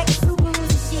in the back of Subarus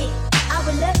and shit. I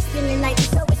would love to spend the night.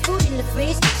 There's always food in the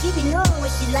fridge. She be knowing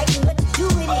what she like and what to do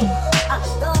with it.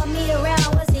 Throwing me around,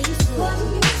 wasn't used to it.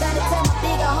 Try to tell my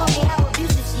bigger homie how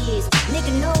abusive she is.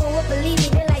 Nigga, no one will believe me.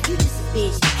 They're like, you just a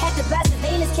bitch. Had to buy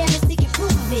surveillance cameras to get proof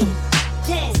of it.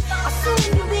 Yes, I'm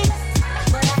suing you, bitch.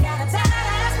 But I got a bad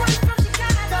ass one from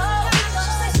Chicago.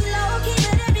 She said she low key,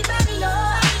 but everybody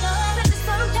know. With the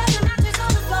sun catching mattress on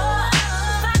the floor.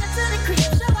 Find her to the crib,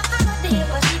 show her how I did.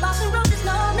 But she bought some roses,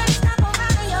 no next stop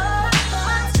Ohio.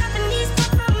 I'm shopping these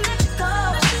stuff from Mexico.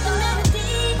 She can never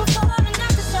deep before and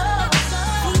after show.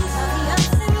 These are the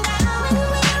ups and downs when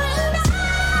we're in the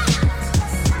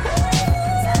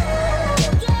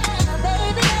yeah,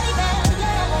 baby,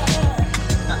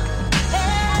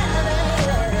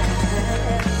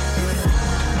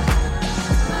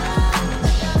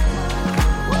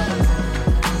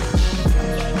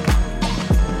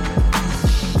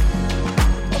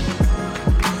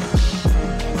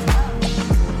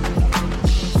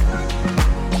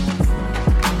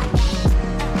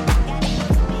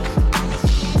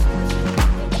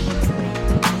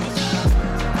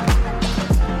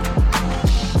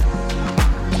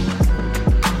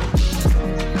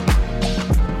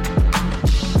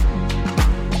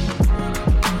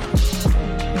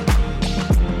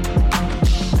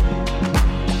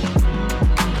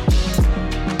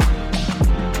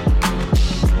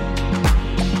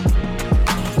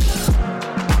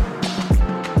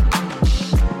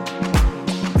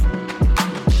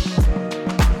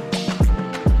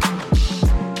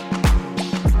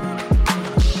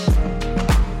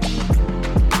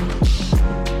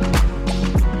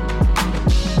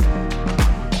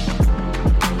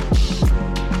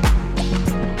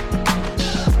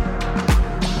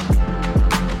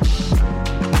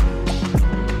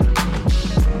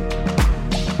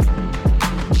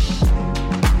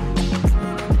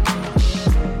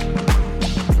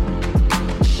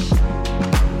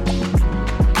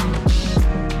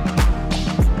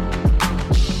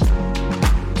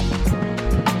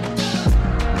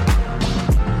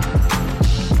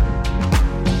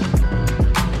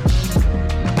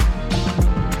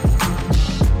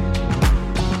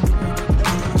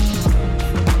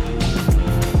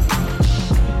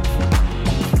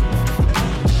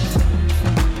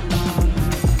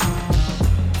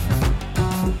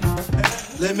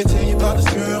 Let me tell you about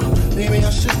this girl, maybe I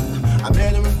should. I met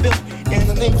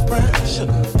name is brown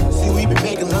sugar. See, we be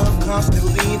making love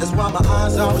constantly. That's why my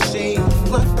eyes always shade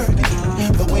blood burgundy.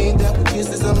 The way that we kiss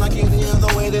is unlike any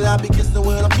other way that I be kissing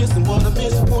when I'm kissing. What I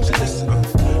miss, won't you listen?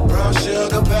 Brown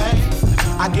sugar, babe.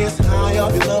 I guess high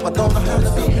off your love, I don't know how to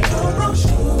be. Brown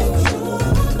sugar.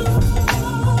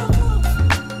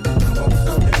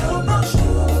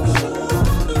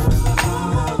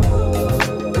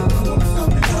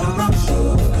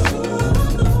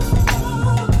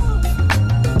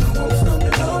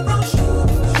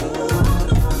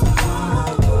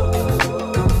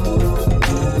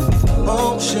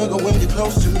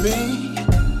 Close to me,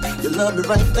 you love me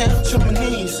right down to my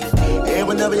knees. And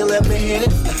whenever you let me hit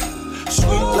it,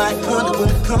 sweet like honey when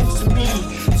it comes to me.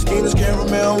 Skin is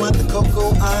caramel with the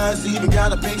cocoa eyes. Even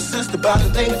got a big sister by the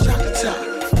name of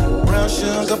Chocolate. Brown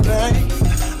sugar, babe.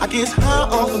 I guess high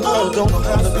off of love, don't know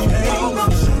how to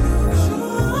behave.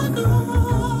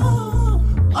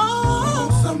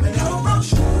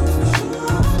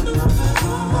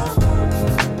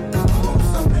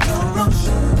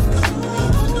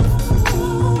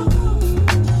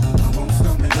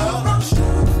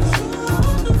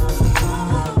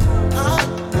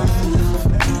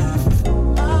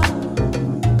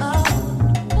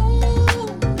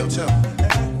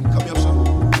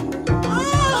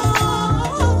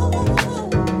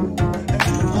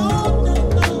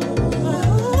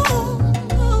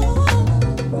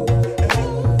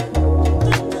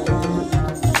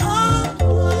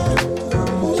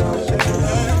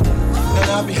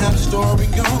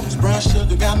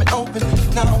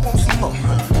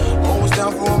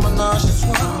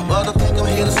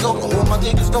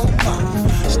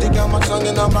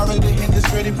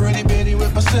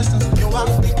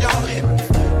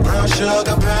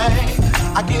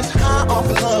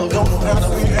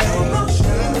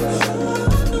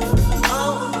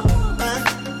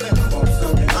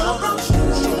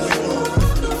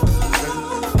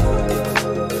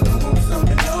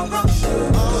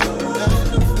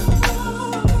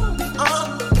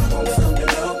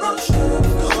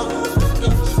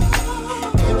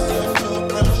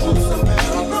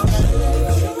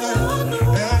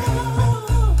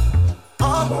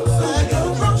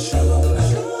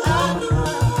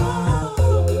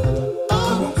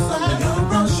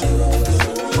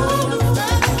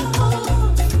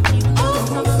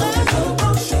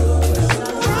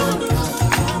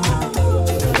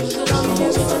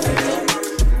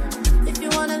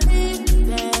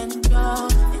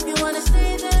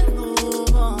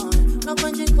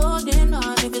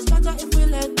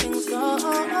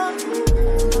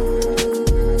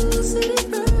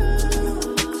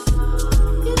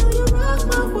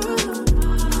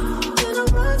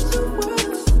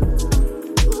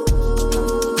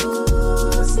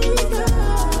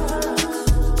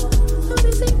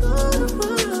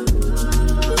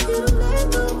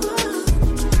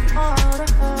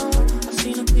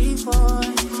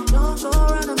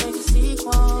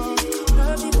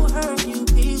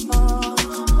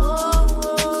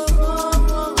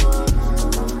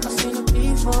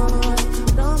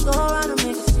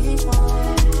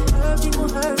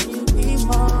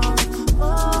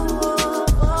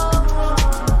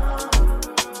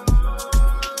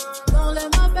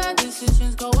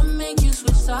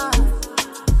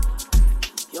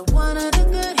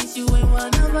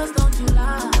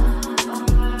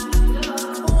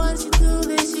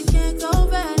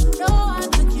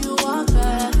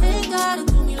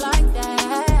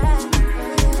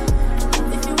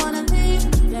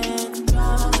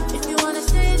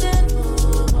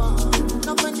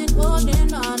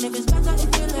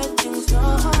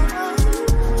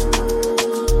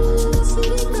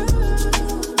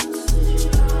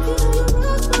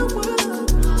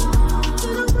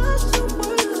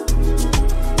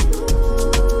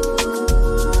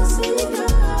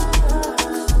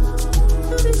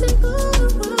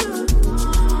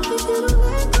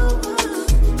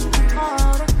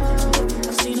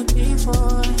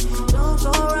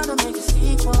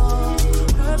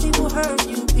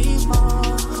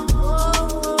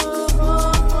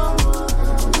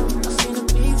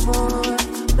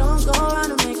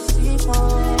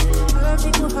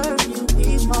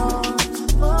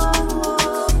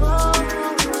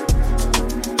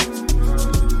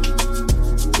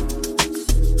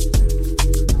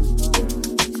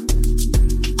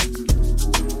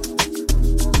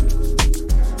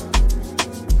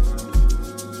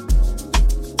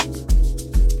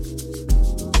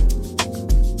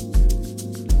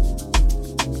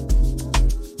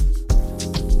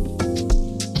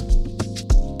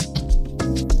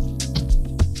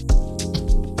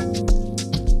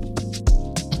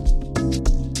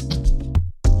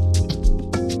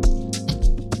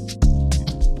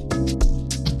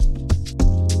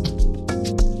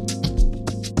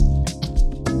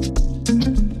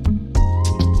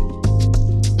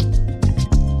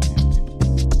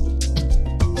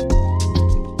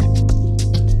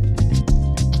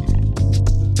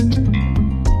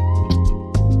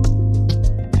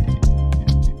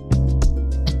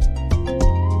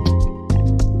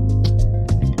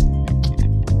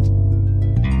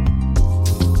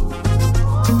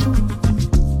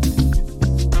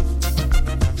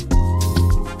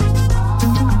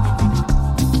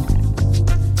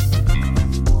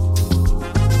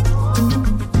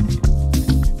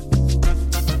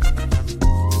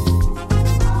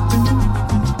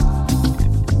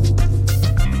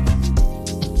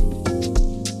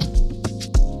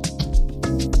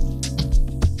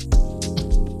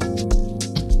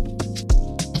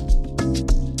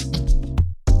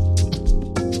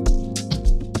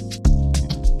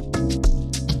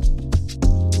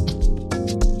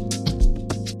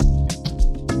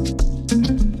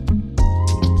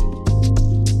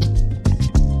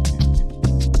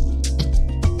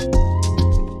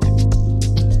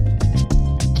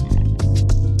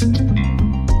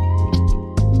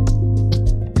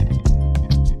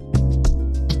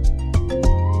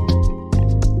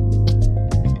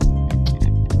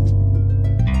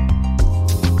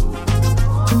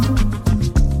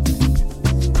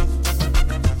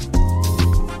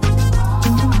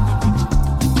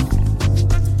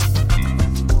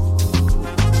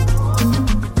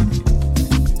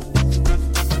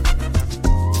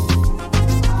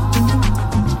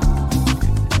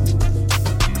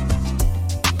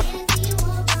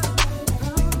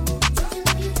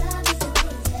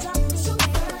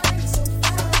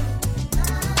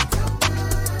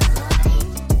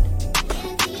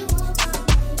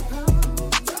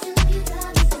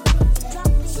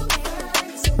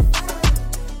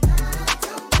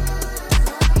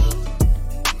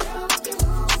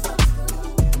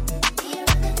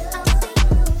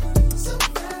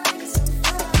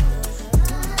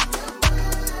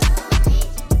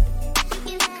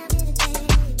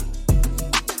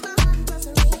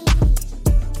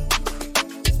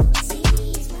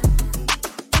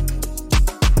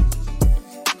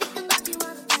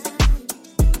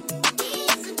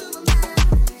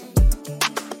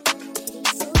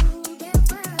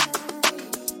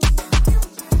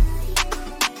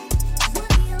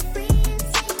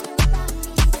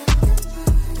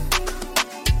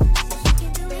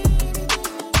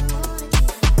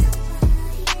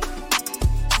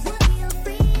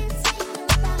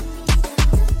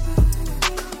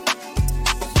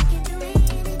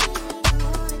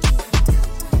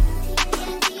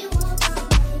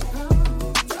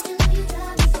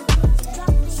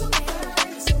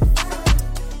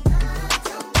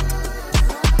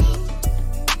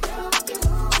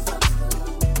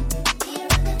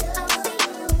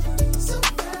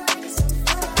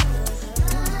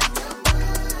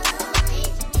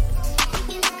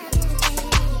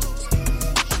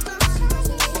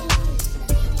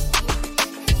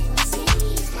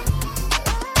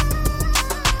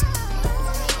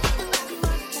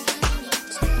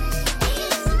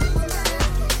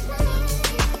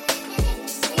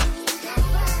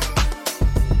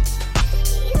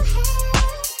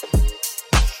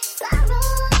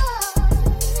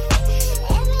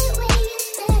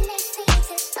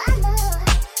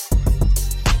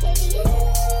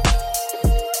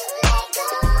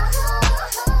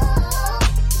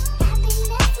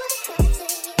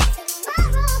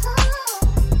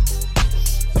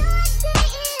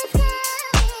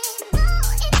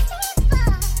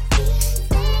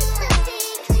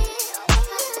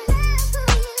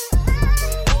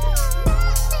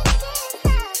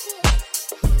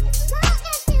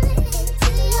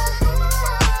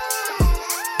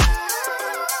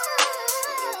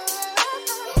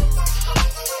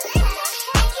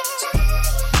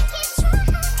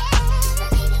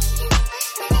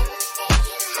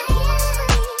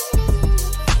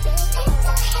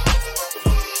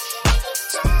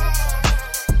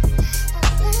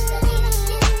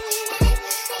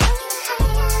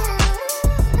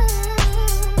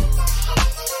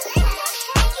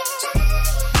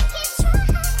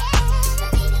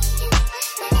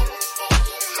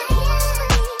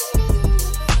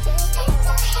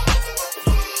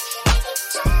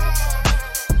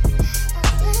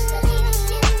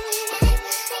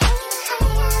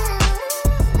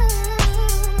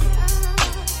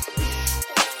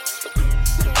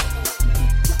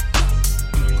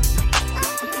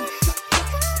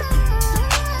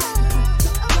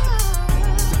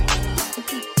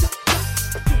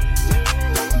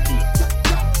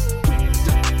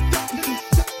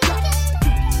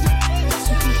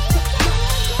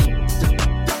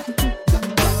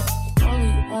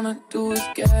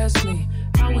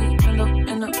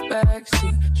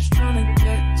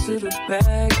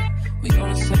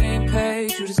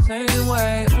 you the same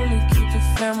way. Only keep the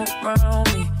fam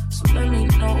around me, so let me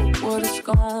know what it's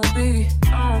gon' be.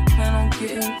 I don't plan on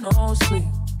getting no sleep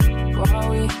while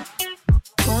we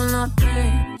doing our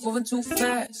thing, moving too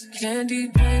fast. Candy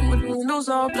paint with the windows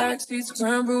all black, seats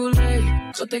creme brulee.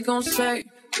 What they gon' say?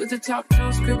 With the top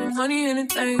down, screaming money,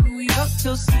 anything. We up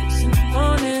till 6 in the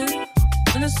morning.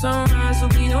 When the sunrise, we'll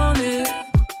be on it.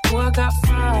 Oh, I got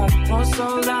 5, on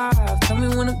so live. Tell me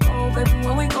when to go, baby,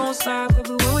 when we gon' slide.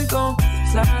 Baby, when we gon'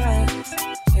 slide.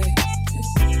 Hey,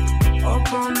 hey.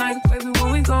 Up all night, baby,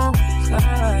 when we gon'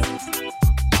 slide.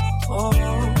 Oh,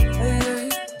 hey, hey.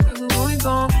 Baby, when we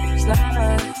gon'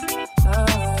 slide.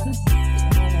 Slide. Slide.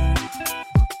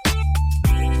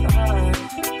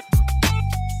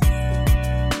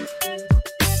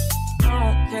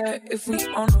 If we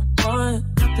on the run,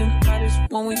 nothing matters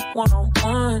when we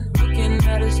one-on-one. Looking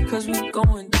at us cause we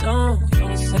going dumb. We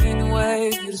on the same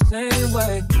wave, you the same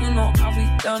way. You know I'll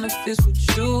be down if it's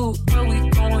with you. Where we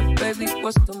going, baby,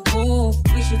 what's the move?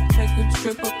 We should take a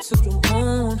trip up to the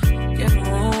moon. Get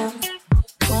home,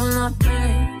 doing our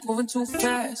thing, moving too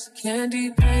fast.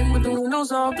 Candy paint with the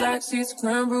windows all black, seats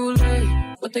creme brulee.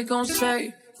 What they gon'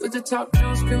 say? With the top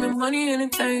down, screaming money,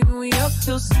 anything. We up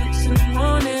till 6 in the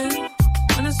morning.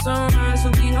 When the sunrise,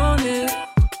 we'll be on it.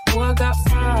 Oh, I got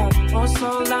 5, on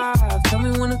so live. Tell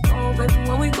me when to go, baby,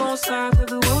 when we gon' slide.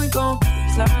 Baby, when we gon'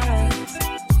 slide.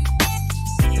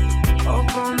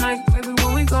 Up all night, baby,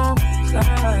 when we gon'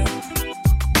 slide.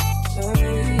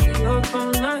 Hey, up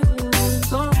all night, when we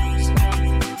gon' slide.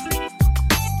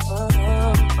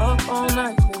 Up all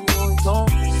night, baby, when we gon'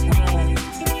 slide.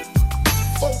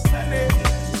 Oh, baby.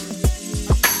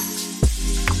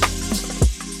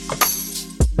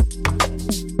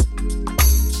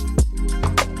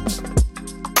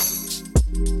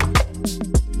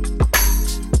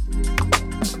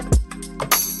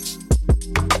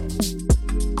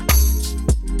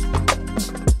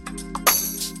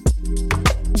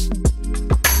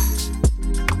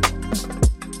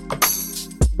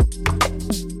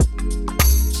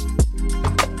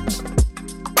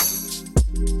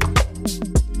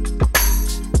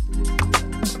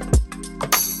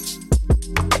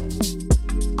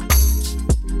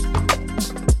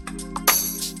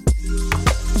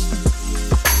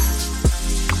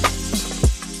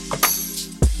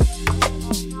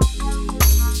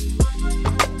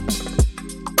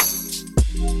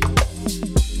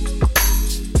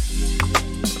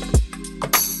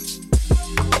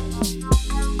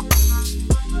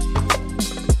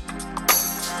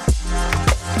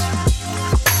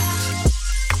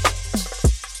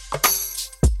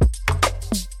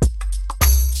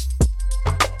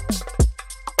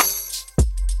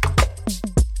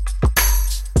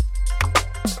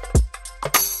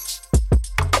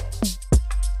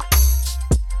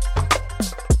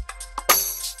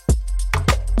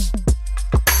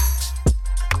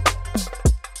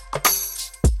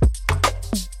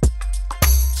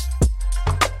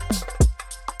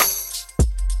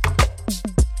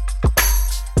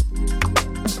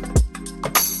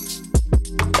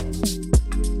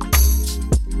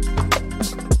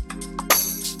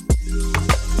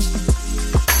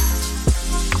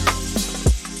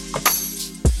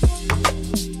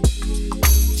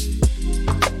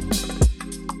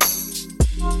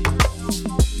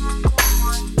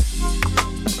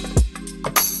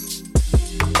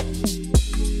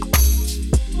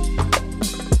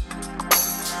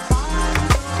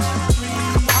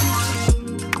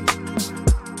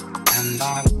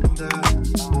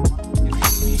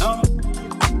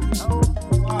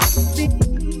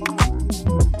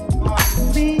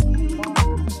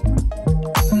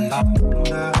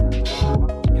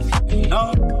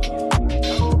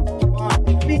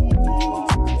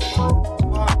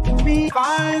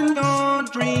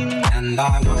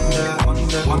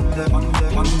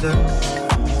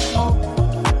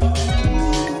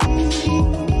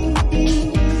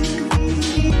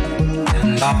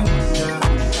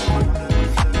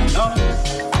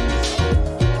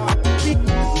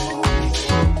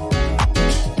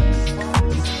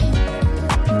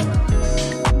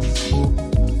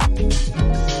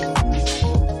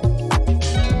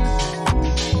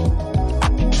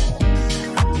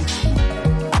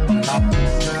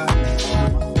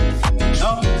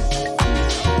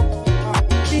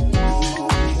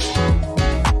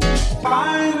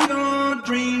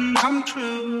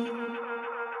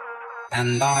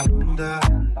 And I wonder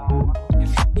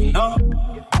if you know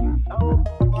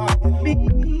me.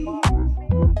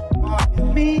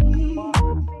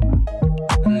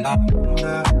 And I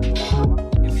wonder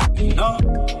if you know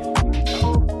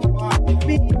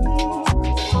me.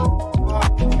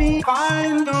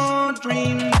 Find or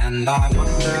dream. And I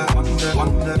wonder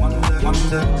And